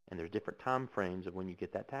purchased. And there's different time frames of when you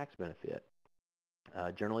get that tax benefit.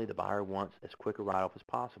 Generally, the buyer wants as quick a write-off as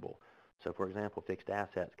possible. So, for example, fixed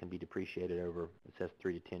assets can be depreciated over, it says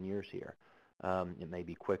 3 to 10 years here. It may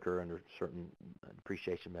be quicker under certain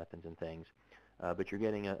depreciation methods and things, but you're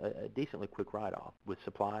getting a decently quick write-off. With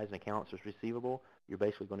supplies and accounts receivable, you're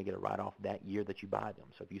basically going to get a write-off that year that you buy them.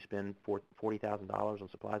 So if you spend $40,000 on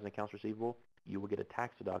supplies and accounts receivable, you will get a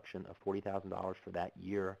tax deduction of $40,000 for that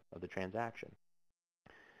year of the transaction.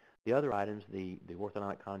 The other items, the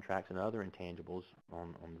orthodontic contracts and other intangibles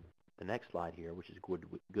on the next slide here, which is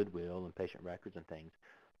goodwill and patient records and things,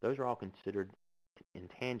 those are all considered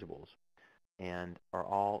intangibles and are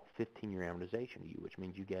all 15-year amortization to you, which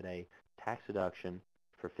means you get a tax deduction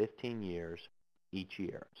for 15 years each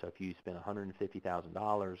year. So if you spend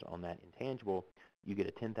 $150,000 on that intangible, you get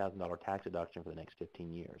a $10,000 tax deduction for the next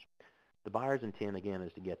 15 years. The buyer's intent, again,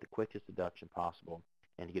 is to get the quickest deduction possible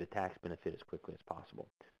and to get a tax benefit as quickly as possible.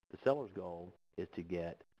 The seller's goal is to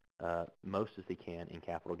get most as they can in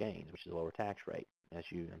capital gains, which is a lower tax rate. I'm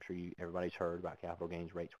sure everybody's heard about capital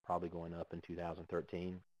gains rates probably going up in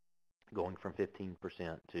 2013, going from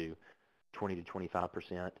 15% to 20 to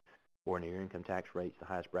 25%. Ordinary income tax rates, the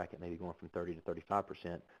highest bracket may be going from 30 to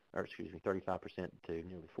 35%, or 35% to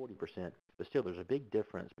nearly 40%. But still, there's a big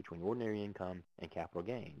difference between ordinary income and capital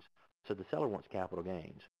gains. So the seller wants capital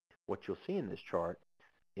gains. What you'll see in this chart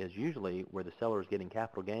is usually where the seller is getting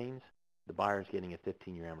capital gains, the buyer is getting a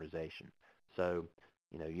 15-year amortization. So,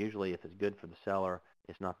 usually if it's good for the seller,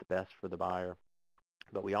 it's not the best for the buyer.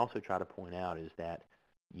 But we also try to point out is that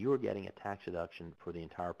you are getting a tax deduction for the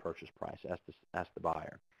entire purchase price as the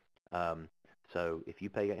buyer. So if you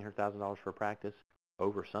pay $800,000 for a practice,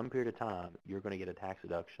 over some period of time, you're going to get a tax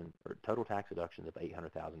deduction or total tax deductions of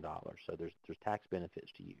 $800,000. So there's tax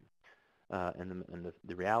benefits to you. And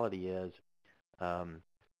the reality is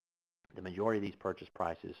the majority of these purchase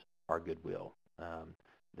prices are goodwill.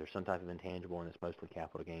 There's some type of intangible, and it's mostly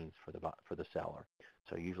capital gains for the seller.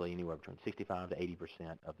 So usually anywhere between 65 to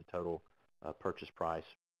 80% of the total purchase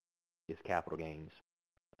price is capital gains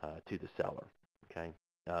to the seller. Okay.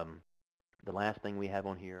 The last thing we have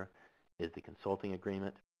on here is the consulting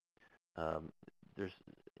agreement. There's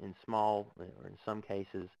in some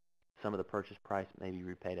cases, some of the purchase price may be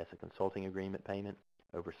repaid as a consulting agreement payment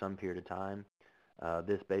over some period of time.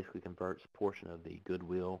 This basically converts a portion of the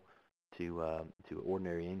goodwill to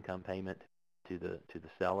ordinary income payment to the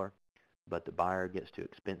seller, but the buyer gets to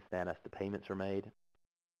expense that as the payments are made.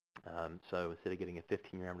 So instead of getting a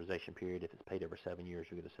 15-year amortization period, if it's paid over 7 years,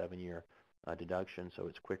 you get a 7-year deduction, so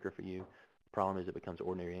it's quicker for you. The problem is it becomes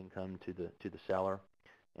ordinary income to the seller,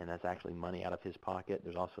 and that's actually money out of his pocket.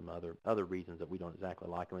 There's also some other reasons that we don't exactly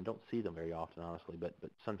like them and don't see them very often, honestly, but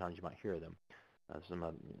sometimes you might hear them. Some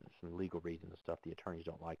legal reasons and stuff. The attorneys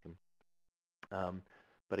don't like them.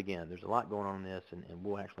 But again, there's a lot going on in this, and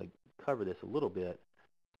we'll actually cover this a little bit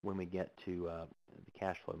when we get to the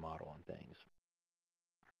cash flow model on things.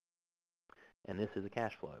 And this is a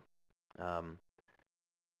cash flow.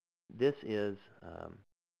 This is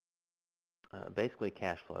basically a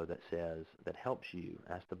cash flow that helps you,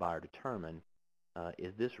 as the buyer, determine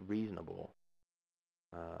is this reasonable?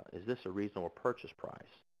 Is this a reasonable purchase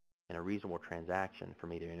price and a reasonable transaction for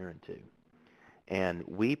me to enter into? And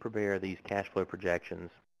we prepare these cash flow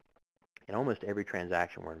projections in almost every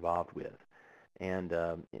transaction we're involved with. And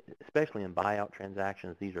especially in buyout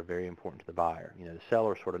transactions, these are very important to the buyer. The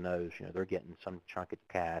seller sort of knows, they're getting some chunk of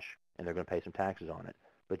cash and they're going to pay some taxes on it.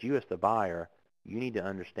 But you as the buyer, you need to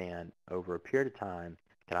understand over a period of time,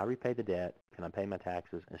 can I repay the debt, can I pay my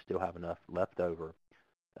taxes, and still have enough left over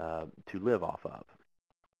to live off of?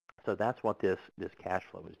 So that's what this cash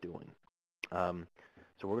flow is doing.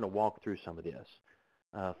 So we're going to walk through some of this.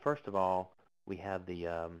 First of all, we have the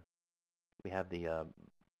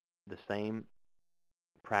same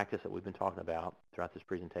practice that we've been talking about throughout this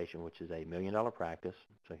presentation, which is a $1 million practice.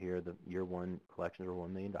 So here the year one collections are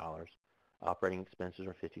 $1 million. Operating expenses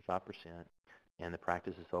are 55%, and the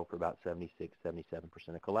practice is sold for about 76,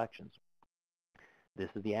 77% of collections. This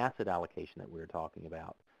is the asset allocation that we were talking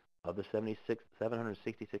about. Of the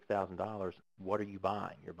 $766,000, what are you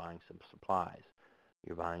buying? You're buying some supplies.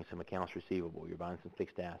 You're buying some accounts receivable. You're buying some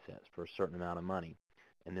fixed assets for a certain amount of money.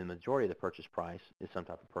 And then the majority of the purchase price is some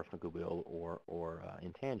type of personal goodwill or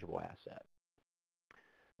intangible asset.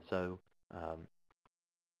 So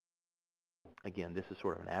again, this is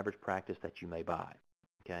sort of an average practice that you may buy.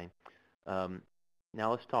 Okay.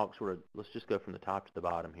 Now let's just go from the top to the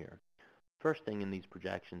bottom here. First thing in these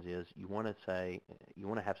projections is you want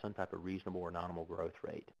to have some type of reasonable or nominal growth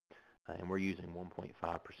rate, and we're using 1.5%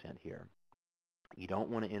 here. You don't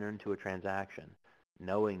want to enter into a transaction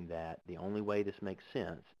knowing that the only way this makes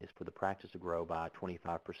sense is for the practice to grow by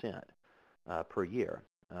 25% per year,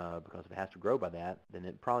 because if it has to grow by that, then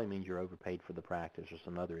it probably means you're overpaid for the practice or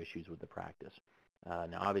some other issues with the practice.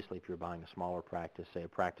 Now, obviously, if you're buying a smaller practice, say a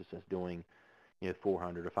practice that's doing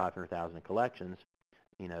 400 or 500,000 in collections,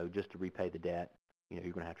 just to repay the debt, you're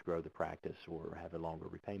going to have to grow the practice or have a longer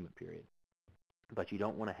repayment period. But you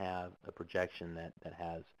don't want to have a projection that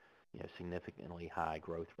has significantly high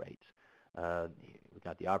growth rates. We've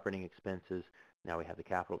got the operating expenses. Now we have the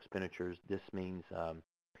capital expenditures. This means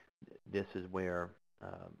this is where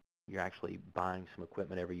you're actually buying some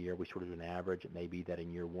equipment every year. We sort of do an average. It may be that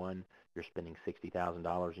in year one you're spending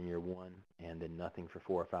 $60,000 in year one and then nothing for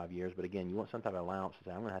 4 or 5 years. But again, you want some type of allowance to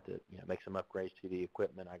say, I'm going to have to make some upgrades to the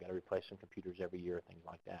equipment. I got to replace some computers every year, things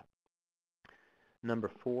like that.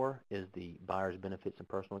 Number 4 is the buyer's benefits and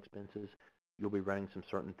personal expenses. You'll be running some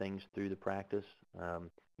certain things through the practice,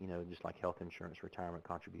 just like health insurance, retirement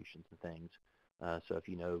contributions, and things. So if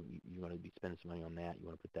you want to be spending some money on that, you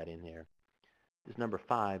want to put that in there. This number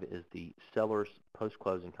 5 is the seller's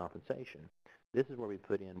post-closing compensation. This is where we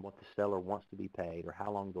put in what the seller wants to be paid or how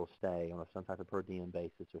long they'll stay on some type of per diem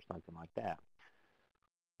basis or something like that.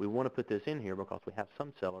 We want to put this in here because we have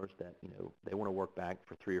some sellers that, they want to work back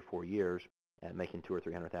for 3 or 4 years at making $200,000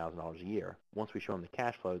 or $300,000 a year. Once we show them the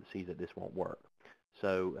cash flow, that sees that this won't work.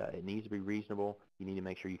 So it needs to be reasonable. You need to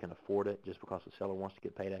make sure you can afford it. Just because the seller wants to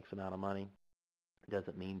get paid X amount of money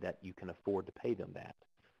doesn't mean that you can afford to pay them that.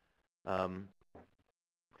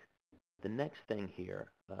 The next thing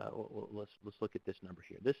here, let's look at this number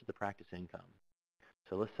here. This is the practice income.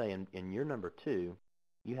 So let's say in your number 2,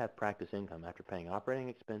 you have practice income after paying operating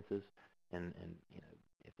expenses, and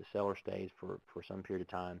if the seller stays for some period of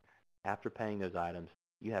time, after paying those items,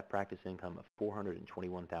 you have practice income of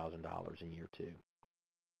 $421,000 in year 2.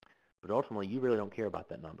 But ultimately, you really don't care about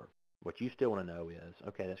that number. What you still want to know is,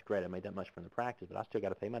 okay, that's great. I made that much from the practice, but I still got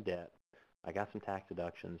to pay my debt. I got some tax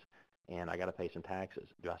deductions, and I got to pay some taxes.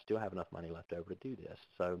 Do I still have enough money left over to do this?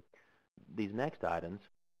 So these next items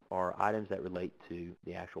are items that relate to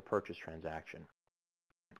the actual purchase transaction.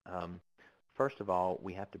 First of all,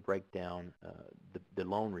 we have to break down the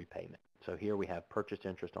loan repayment. So here we have purchase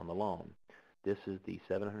interest on the loan. This is the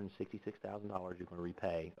 $766,000 you're going to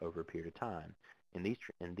repay over a period of time. In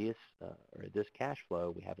this cash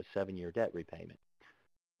flow, we have a 7-year debt repayment.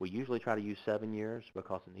 We usually try to use 7 years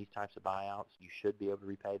because in these types of buyouts, you should be able to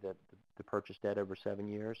repay the purchase debt over 7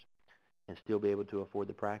 years and still be able to afford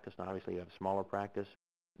the practice. Now, obviously, you have a smaller practice.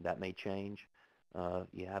 That may change.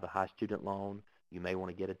 You have a high student loan. You may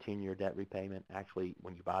want to get a 10-year debt repayment. Actually,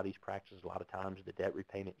 when you buy these practices, a lot of times the debt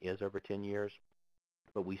repayment is over 10 years.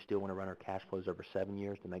 But we still want to run our cash flows over 7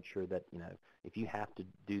 years to make sure that, if you have to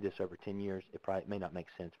do this over 10 years, it may not make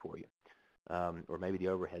sense for you. Or maybe the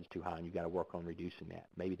overhead's too high and you've got to work on reducing that.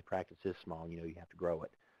 Maybe the practice is small and you have to grow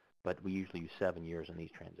it. But we usually use 7 years in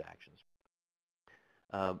these transactions.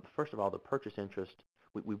 First of all, the purchase interest,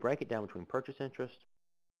 we break it down between purchase interest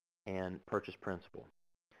and purchase principal.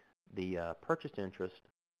 The purchase interest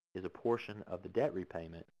is a portion of the debt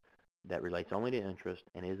repayment that relates only to interest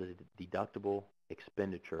and is a deductible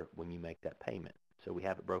expenditure when you make that payment. So we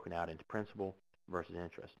have it broken out into principal versus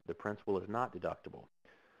interest. The principal is not deductible,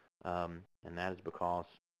 and that is because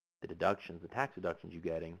the tax deductions you're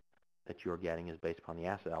getting is based upon the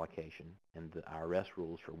asset allocation and the IRS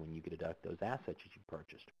rules for when you can deduct those assets that you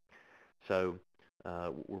purchased. So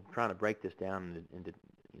we're trying to break this down into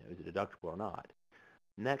is it deductible or not.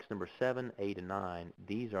 Next, number 7, 8, and 9,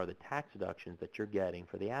 these are the tax deductions that you're getting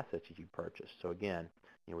for the assets that you purchased. So again,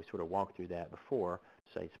 we sort of walked through that before.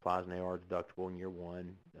 Say supplies and AR deductible in year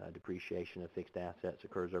 1. Depreciation of fixed assets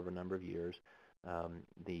occurs over a number of years.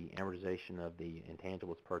 The amortization of the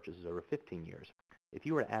intangibles purchases over 15 years. If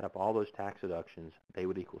you were to add up all those tax deductions, they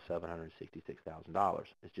would equal $766,000.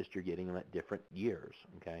 It's just you're getting them at different years,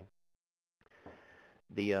 okay?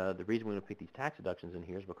 The reason we want to put these tax deductions in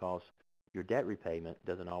here is because your debt repayment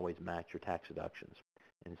doesn't always match your tax deductions.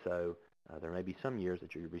 And so there may be some years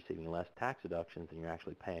that you're receiving less tax deductions than you're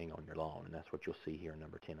actually paying on your loan, and that's what you'll see here in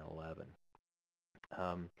number 10 and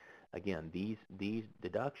 11. Again, these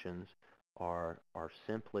deductions are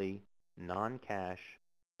simply non-cash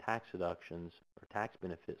tax deductions or tax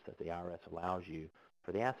benefits that the IRS allows you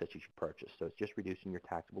for the assets that you purchase. So it's just reducing your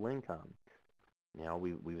taxable income. Now,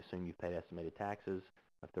 we assume you've paid estimated taxes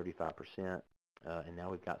of 35%, and now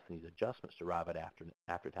we've got some of these adjustments to arrive at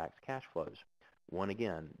after-tax cash flows. One,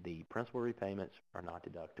 again, the principal repayments are not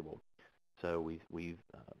deductible. So we've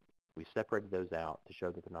separated those out to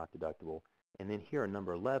show that they're not deductible. And then here in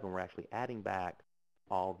number 11, we're actually adding back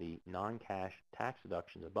all the non-cash tax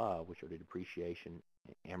deductions above, which are the depreciation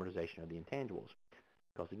and amortization of the intangibles.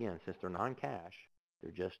 Because again, since they're non-cash,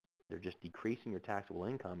 they're just decreasing your taxable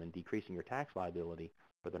income and decreasing your tax liability,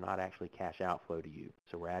 but they're not actually cash outflow to you.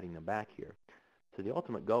 So we're adding them back here. So the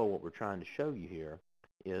ultimate goal, what we're trying to show you here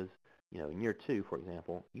is, in year 2, for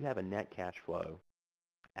example, you have a net cash flow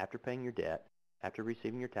after paying your debt, after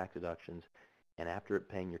receiving your tax deductions, and after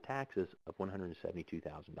paying your taxes of $172,000.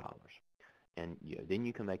 And then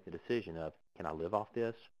you can make the decision of, can I live off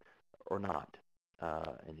this or not?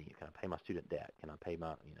 And then can I pay my student debt? Can I pay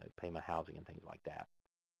my housing and things like that?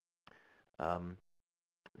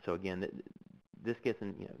 So again, this gets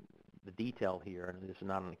in the detail here, and this is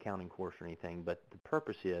not an accounting course or anything, but the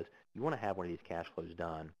purpose is you want to have one of these cash flows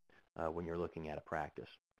done when you're looking at a practice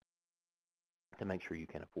to make sure you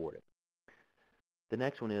can afford it. The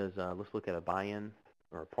next one is let's look at a buy-in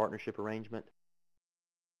or a partnership arrangement.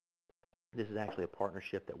 This is actually a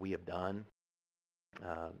partnership that we have done.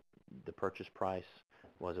 The purchase price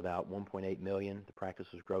was about $1.8 million. The practice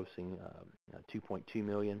was grossing $2.2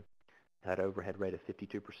 million. Had an overhead rate of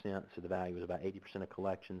 52%, so the value was about 80% of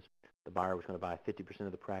collections. The buyer was going to buy 50%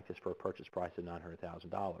 of the practice for a purchase price of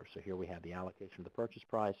 $900,000. So here we have the allocation of the purchase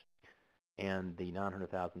price, and the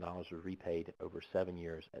 $900,000 was repaid over 7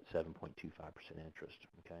 years at 7.25% interest.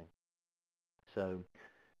 Okay, so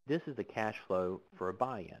this is the cash flow for a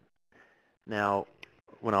buy-in. Now,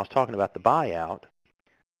 when I was talking about the buyout,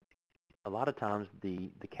 a lot of times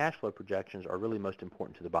the cash flow projections are really most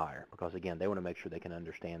important to the buyer because, again, they want to make sure they can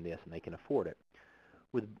understand this and they can afford it.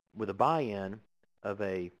 With a buy-in of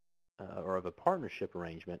a partnership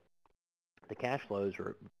arrangement, the cash flows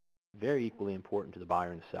are very equally important to the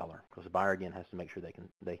buyer and the seller because the buyer, again, has to make sure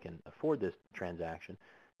they can afford this transaction,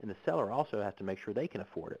 and the seller also has to make sure they can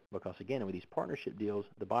afford it because, again, with these partnership deals,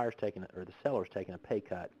 the seller's taking a pay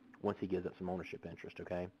cut once he gives up some ownership interest.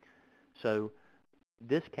 Okay, so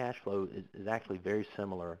this cash flow is actually very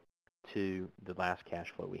similar to the last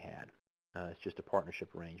cash flow we had. It's just a partnership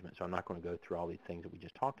arrangement, so I'm not going to go through all these things that we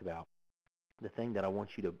just talked about. The thing that I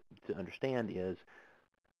want you to understand is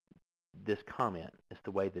this comment. It's the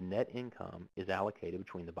way the net income is allocated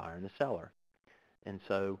between the buyer and the seller. And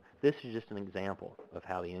so this is just an example of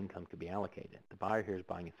how the income could be allocated. The buyer here is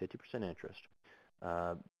buying a 50% interest.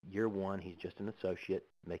 Year 1, he's just an associate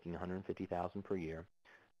making $150,000 per year.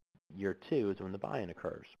 Year 2 is when the buy-in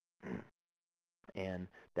occurs, and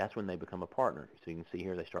that's when they become a partner. So you can see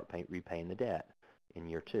here they start repaying the debt in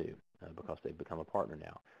year 2 because they've become a partner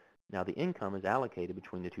now. Now the income is allocated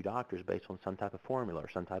between the two doctors based on some type of formula or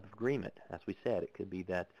some type of agreement. As we said, it could be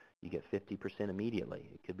that you get 50% immediately.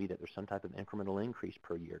 It could be that there's some type of incremental increase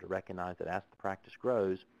per year to recognize that as the practice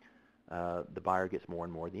grows, the buyer gets more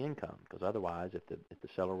and more of the income. Because otherwise, if the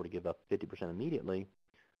seller were to give up 50% immediately,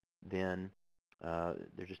 then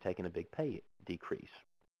they're just taking a big pay decrease.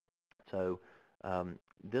 So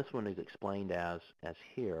this one is explained as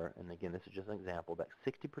here, and again, this is just an example, that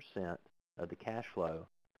 60% of the cash flow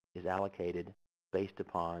is allocated based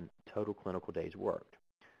upon total clinical days worked.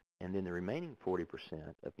 And then the remaining 40%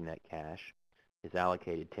 of net cash is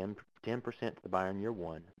allocated 10% to the buyer in year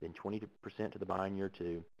 1, then 20% to the buyer in year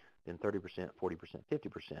 2, then 30%, 40%,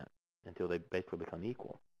 50% until they basically become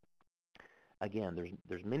equal. Again,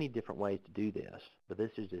 there's many different ways to do this, but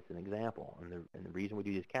this is just an example. And the reason we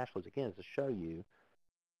do these cash flows, again, is to show you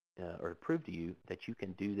or to prove to you that you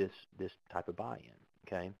can do this type of buy-in,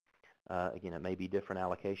 okay? Again, it may be a different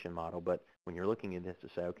allocation model, but when you're looking at this to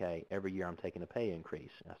say, okay, every year I'm taking a pay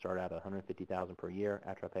increase. I start out at $150,000 per year.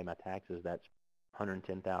 After I pay my taxes, that's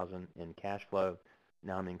 $110,000 in cash flow.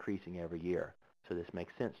 Now I'm increasing every year. So this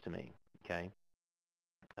makes sense to me, okay?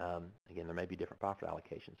 Again, there may be different profit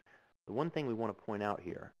allocations. The one thing we want to point out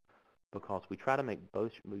here, because we try to make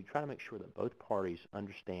sure that both parties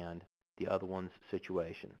understand the other one's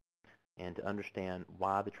situation and to understand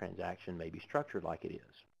why the transaction may be structured like it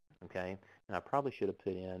is. Okay, and I probably should have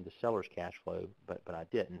put in the seller's cash flow, but I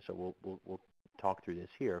didn't. So we'll talk through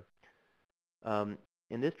this here.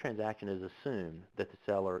 In this transaction, it is assumed that the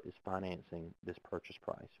seller is financing this purchase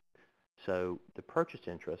price. So the purchase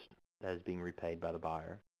interest that is being repaid by the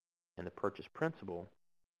buyer and the purchase principal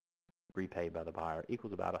repaid by the buyer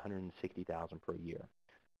equals about $160,000 per year.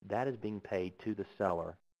 That is being paid to the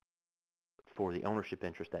seller for the ownership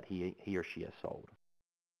interest that he or she has sold.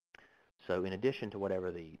 So in addition to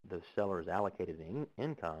whatever the seller is allocated in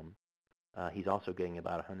income, he's also getting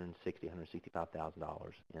about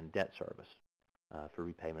 $165,000 in debt service for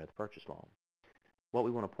repayment of the purchase loan. What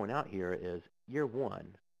we want to point out here is year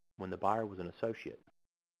one, when the buyer was an associate,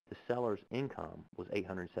 the seller's income was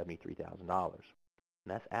 $873,000. And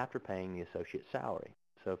that's after paying the associate's salary.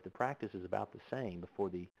 So if the practice is about the same before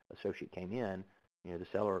the associate came in, the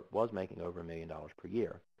seller was making over $1 million per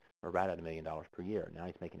year, or right at $1 million per year. Now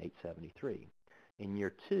he's making $873,000. In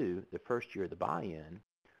year two, the first year of the buy-in,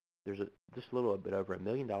 there's just a little bit over $1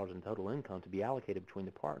 million in total income to be allocated between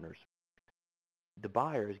the partners. The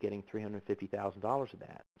buyer is getting $350,000 of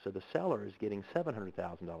that. So the seller is getting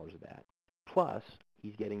 $700,000 of that. Plus,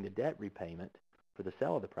 he's getting the debt repayment for the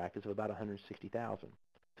sale of the practice of about $160,000.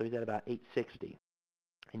 So he's at about $860,000.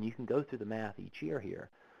 And you can go through the math each year here,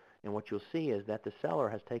 and what you'll see is that the seller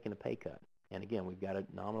has taken a pay cut. And again, we've got a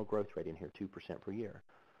nominal growth rate in here, 2% per year.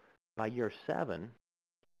 By year 7,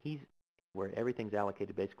 where everything's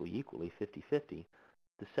allocated basically equally, 50-50,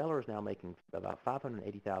 the seller is now making about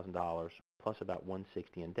 $580,000 plus about $160,000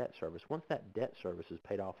 in debt service. Once that debt service is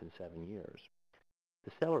paid off in 7 years,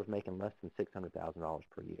 the seller is making less than $600,000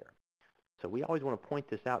 per year. So we always want to point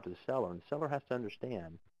this out to the seller, and the seller has to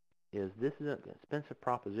understand is this is an expensive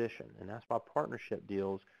proposition, and that's why partnership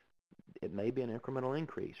deals, it may be an incremental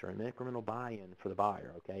increase or an incremental buy-in for the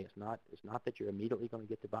buyer, okay? It's not that you're immediately going to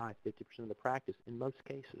get to buy 50% of the practice in most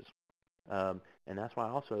cases. And that's why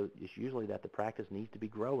also it's usually that the practice needs to be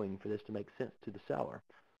growing for this to make sense to the seller.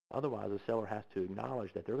 Otherwise, the seller has to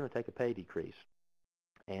acknowledge that they're going to take a pay decrease,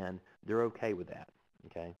 and they're okay with that,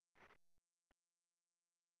 okay?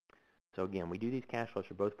 So again, we do these cash flows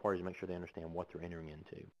for both parties to make sure they understand what they're entering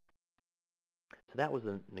into. So that was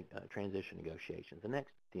the transition negotiations. The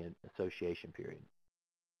next, the association period.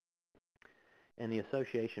 And the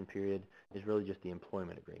association period is really just the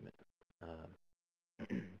employment agreement.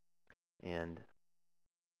 And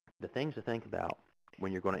the things to think about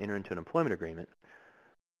when you're going to enter into an employment agreement,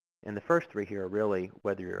 and the first three here are really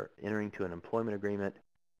whether you're entering to an employment agreement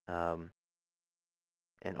and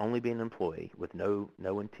only being an employee with no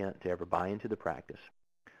intent to ever buy into the practice,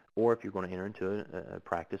 or if you're going to enter into a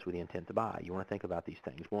practice with the intent to buy. You want to think about these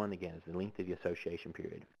things. One, again, is the length of the association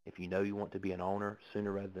period. If you know you want to be an owner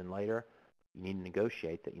sooner rather than later, you need to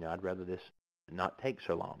negotiate that, I'd rather this not take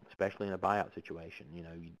so long, especially in a buyout situation. You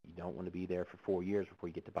don't want to be there for 4 years before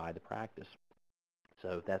you get to buy the practice.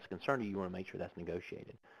 So if that's a concern to you, you want to make sure that's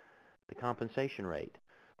negotiated. The compensation rate.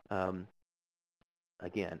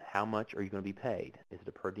 Again, how much are you going to be paid? Is it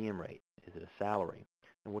a per diem rate? Is it a salary?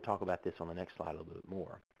 And we'll talk about this on the next slide a little bit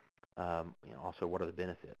more. Also, what are the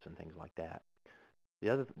benefits and things like that.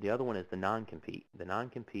 The other one is the non-compete. The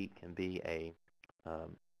non-compete can be a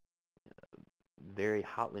very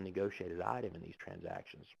hotly negotiated item in these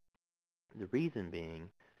transactions. The reason being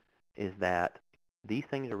is that these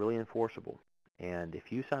things are really enforceable. And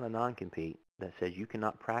if you sign a non-compete that says you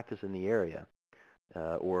cannot practice in the area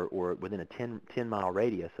or within a 10-mile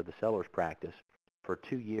radius of the seller's practice for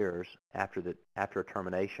 2 years after a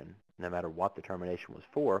termination, no matter what the termination was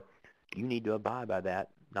for, you need to abide by that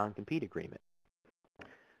non-compete agreement.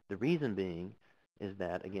 The reason being is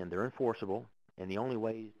that, again, they're enforceable, and the only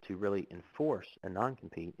way to really enforce a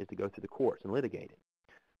non-compete is to go through the courts and litigate it.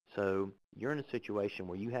 So you're in a situation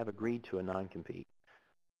where you have agreed to a non-compete,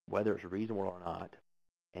 whether it's reasonable or not,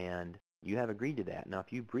 and you have agreed to that. Now,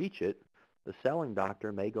 if you breach it, the selling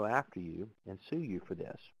doctor may go after you and sue you for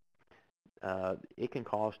this. It can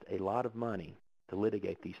cost a lot of money to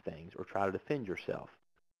litigate these things or try to defend yourself.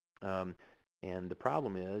 And the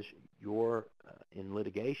problem is you're in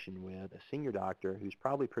litigation with a senior doctor who's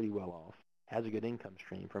probably pretty well off, has a good income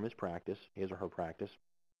stream from his practice, his or her practice,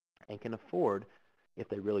 and can afford, if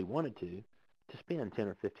they really wanted to spend $10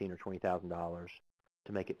 or $15 or $20,000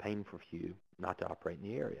 to make it painful for you not to operate in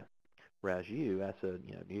the area. Whereas you, as a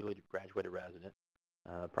newly graduated resident,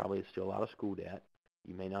 probably is still a lot of school debt.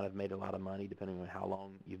 You may not have made a lot of money depending on how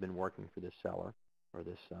long you've been working for this seller or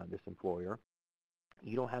this employer.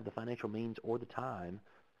 You don't have the financial means or the time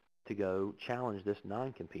to go challenge this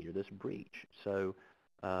non-compete or this breach. So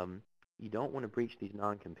you don't want to breach these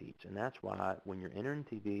non-competes. And that's why when you're entering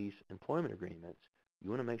into these employment agreements, you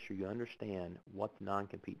want to make sure you understand what the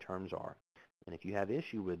non-compete terms are. And if you have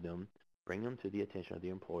issue with them, bring them to the attention of the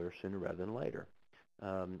employer sooner rather than later.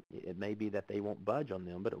 It may be that they won't budge on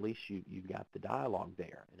them, but at least you've got the dialogue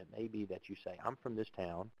there. And it may be that you say, I'm from this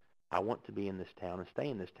town. I want to be in this town and stay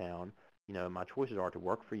in this town. My choices are to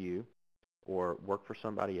work for you or work for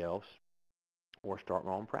somebody else or start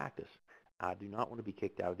my own practice. I do not want to be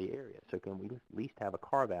kicked out of the area. So can we at least have a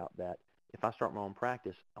carve-out that If I start my own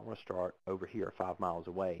practice, I want to start over here 5 miles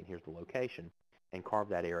away, and here's the location, and carve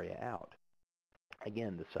that area out.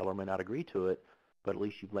 Again, the seller may not agree to it, but at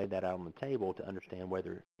least you've laid that out on the table to understand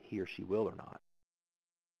whether he or she will or not.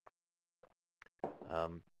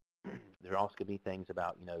 There also could be things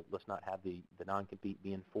about, let's not have the non-compete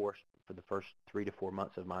be enforced for the first 3 to 4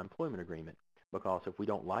 months of my employment agreement, because if we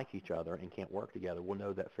don't like each other and can't work together, we'll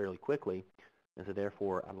know that fairly quickly. And so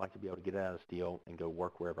therefore, I'd like to be able to get out of this deal and go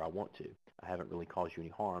work wherever I want to. I haven't really caused you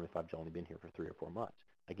any harm if I've only been here for 3 or 4 months.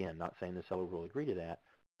 Again, not saying the seller will agree to that,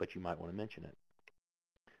 but you might want to mention it.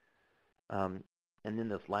 And then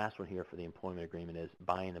this last one here for the employment agreement is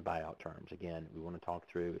buy-in and buyout terms. Again, we want to talk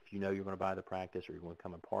through, if you know you're going to buy the practice or you're going to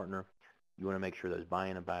become a partner, you want to make sure those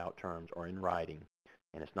buy-in and buyout terms are in writing.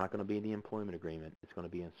 And it's not going to be in the employment agreement. It's going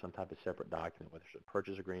to be in some type of separate document, whether it's a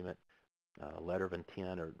purchase agreement, a letter of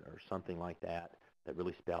intent, or something like that that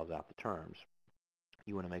really spells out the terms.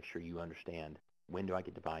 You want to make sure you understand, when do I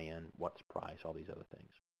get to buy in, what's the price, all these other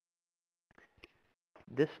things.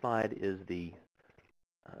 This slide is the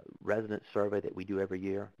resident survey that we do every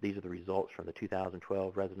year. These are the results from the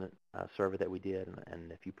 2012 resident survey that we did,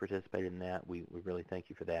 and if you participated in that, we really thank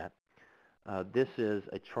you for that. This is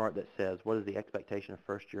a chart that says what is the expectation of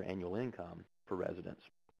first-year annual income for residents.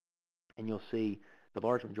 And you'll see the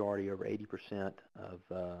large majority, over 80%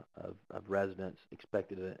 of residents,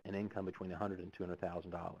 expected an income between $100,000 and $200,000.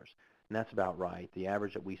 And that's about right. The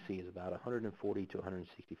average that we see is about $140,000 to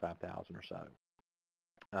 $165,000 or so.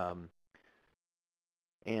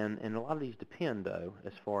 And a lot of these depend, though,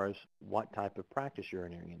 as far as what type of practice you're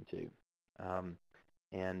entering into.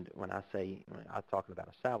 And when I'm talking about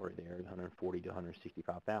a salary there, $140,000 to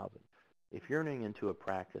 $165,000. If you're entering into a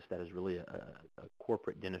practice that is really a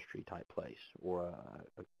corporate dentistry type place, or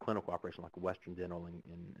a clinical operation like Western Dental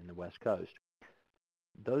in the West Coast,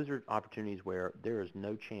 those are opportunities where there is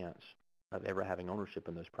no chance of ever having ownership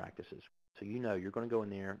in those practices. So you're going to go in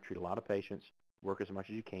there, treat a lot of patients, work as much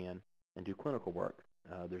as you can, and do clinical work.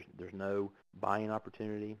 There's no buy-in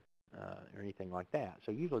opportunity or anything like that.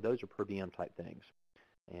 So usually those are per diem type things.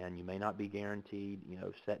 And you may not be guaranteed,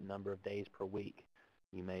 set number of days per week.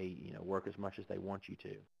 You may, work as much as they want you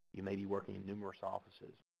to. You may be working in numerous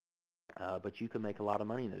offices. But you can make a lot of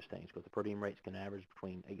money in those things, because the per diem rates can average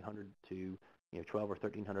between $800 to $1,200 or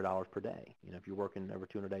 $1,300 per day. If you're working over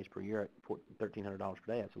 200 days per year at $1,300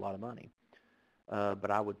 per day, that's a lot of money.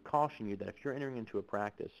 But I would caution you that if you're entering into a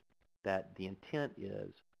practice, that the intent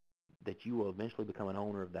is that you will eventually become an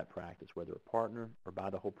owner of that practice, whether a partner or buy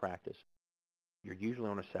the whole practice. You're usually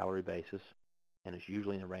on a salary basis, and it's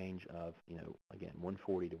usually in the range of, again,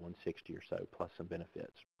 140 to 160 or so, plus some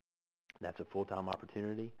benefits. That's a full-time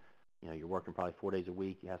opportunity. You're working probably 4 days a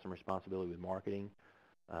week. You have some responsibility with marketing.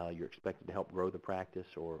 You're expected to help grow the practice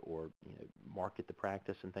or market the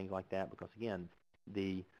practice and things like that, because, again,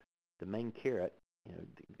 the main carrot,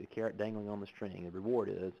 the carrot dangling on the string, the reward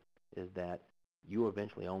is that you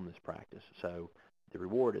eventually own this practice. So the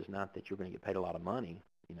reward is not that you're going to get paid a lot of money.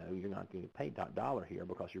 You're not going to get paid dollar here,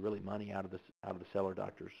 because you're really money out of the seller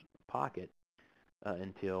doctor's pocket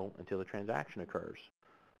until the transaction occurs.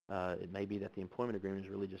 It may be that the employment agreement is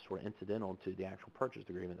really just sort of incidental to the actual purchase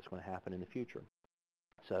agreement that's going to happen in the future.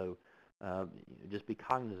 So just be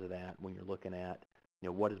cognizant of that when you're looking at,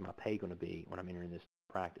 what is my pay going to be when I'm entering this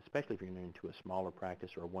practice, especially if you're entering into a smaller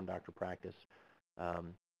practice or a one-doctor practice.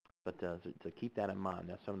 But to keep that in mind,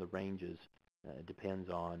 that's some of the ranges. It depends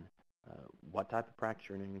on what type of practice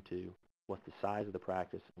you're entering into, what's the size of the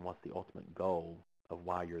practice, and what's the ultimate goal of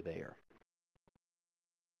why you're there.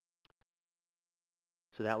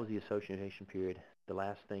 So that was the association period. The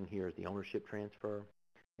last thing here is the ownership transfer.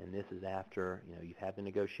 And this is after, you've had the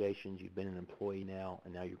negotiations, you've been an employee now,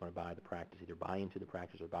 and now you're going to buy the practice, either buy into the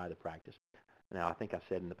practice or buy the practice. Now, I think I've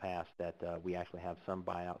said in the past that we actually have some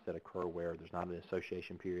buyouts that occur where there's not an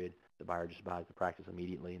association period. The buyer just buys the practice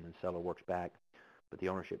immediately, and then the seller works back. But the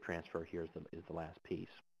ownership transfer here is the last piece.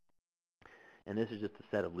 And this is just a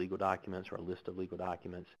set of legal documents, or a list of legal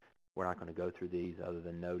documents. We're not going to go through these other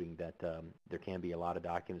than noting that there can be a lot of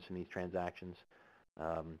documents in these transactions.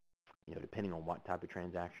 Depending on what type of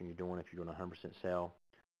transaction you're doing. If you're doing a 100% sale,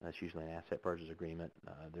 that's usually an asset purchase agreement.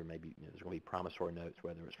 There's going to be promissory notes,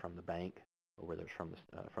 whether it's from the bank or whether it's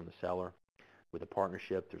from the seller. With a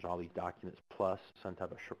partnership, there's all these documents plus some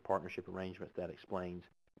type of partnership arrangement that explains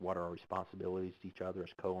what are our responsibilities to each other as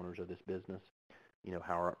co-owners of this business.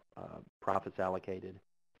 How are profits allocated,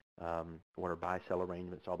 what are buy-sell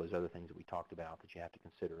arrangements, all those other things that we talked about that you have to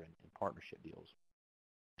consider in partnership deals.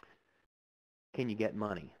 Can you get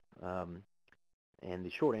money? And the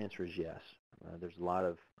short answer is yes. There's a lot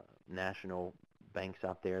of national banks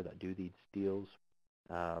out there that do these deals.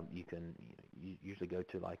 You can you usually go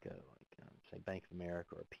to like say Bank of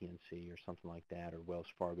America or PNC or something like that, or Wells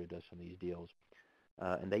Fargo does some of these deals,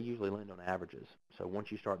 and they usually lend on averages. So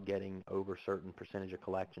once you start getting over a certain percentage of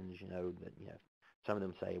collections, some of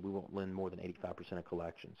them say we won't lend more than 85% of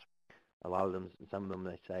collections. A lot of them, some of them,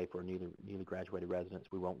 they say for newly graduated residents,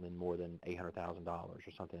 we won't lend more than $800,000 or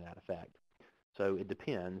something to that effect. So it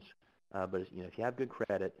depends, but if you have good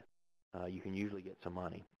credit, you can usually get some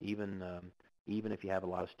money, even if you have a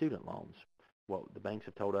lot of student loans. Well, the banks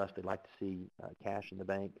have told us they'd like to see cash in the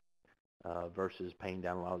bank versus paying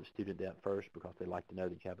down a lot of the student debt first, because they like to know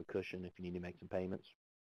that you have a cushion if you need to make some payments.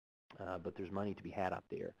 But there's money to be had out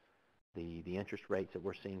there. The interest rates that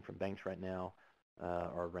we're seeing from banks right now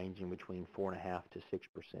are ranging between 4.5% to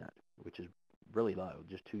 6%, which is really low.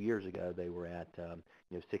 Just 2 years ago, they were at 6.5%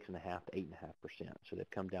 to 8.5%. So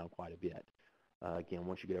they've come down quite a bit. Again,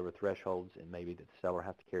 once you get over thresholds, and maybe the seller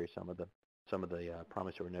has to carry some of the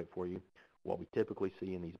promissory note for you. What we typically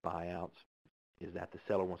see in these buyouts is that the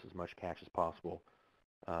seller wants as much cash as possible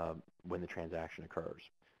when the transaction occurs.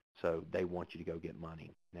 So they want you to go get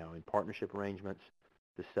money. Now, in partnership arrangements,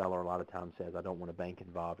 the seller a lot of times says, I don't want a bank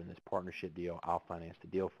involved in this partnership deal. I'll finance the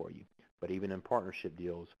deal for you. But even in partnership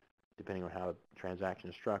deals, depending on how the transaction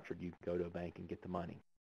is structured, you can go to a bank and get the money.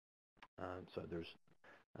 So the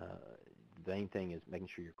main thing is making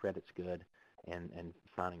sure your credit's good and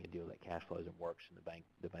finding a deal that cash flows and works, and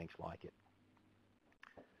the banks like it.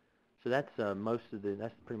 So that's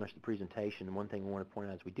pretty much the presentation. And one thing I want to point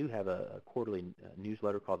out is we do have a quarterly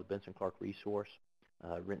newsletter called the Benson Clark Resource,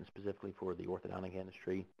 written specifically for the orthodontic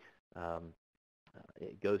industry.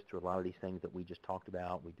 It goes through a lot of these things that we just talked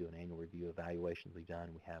about. We do an annual review of valuations we've done.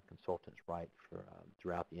 We have consultants write for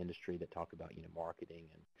throughout the industry that talk about marketing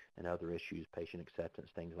and other issues, patient acceptance,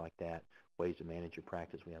 things like that, ways to manage your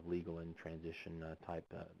practice. We have legal and transition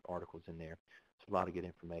type articles in there. It's a lot of good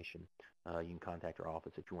information. You can contact our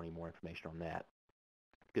office if you want any more information on that.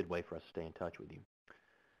 Good way for us to stay in touch with you.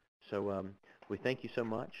 So we thank you so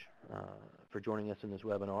much for joining us in this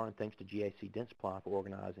webinar, and thanks to GAC Dentsply for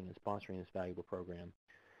organizing and sponsoring this valuable program.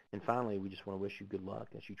 And finally, we just want to wish you good luck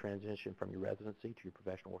as you transition from your residency to your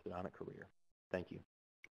professional orthodontic career. Thank you.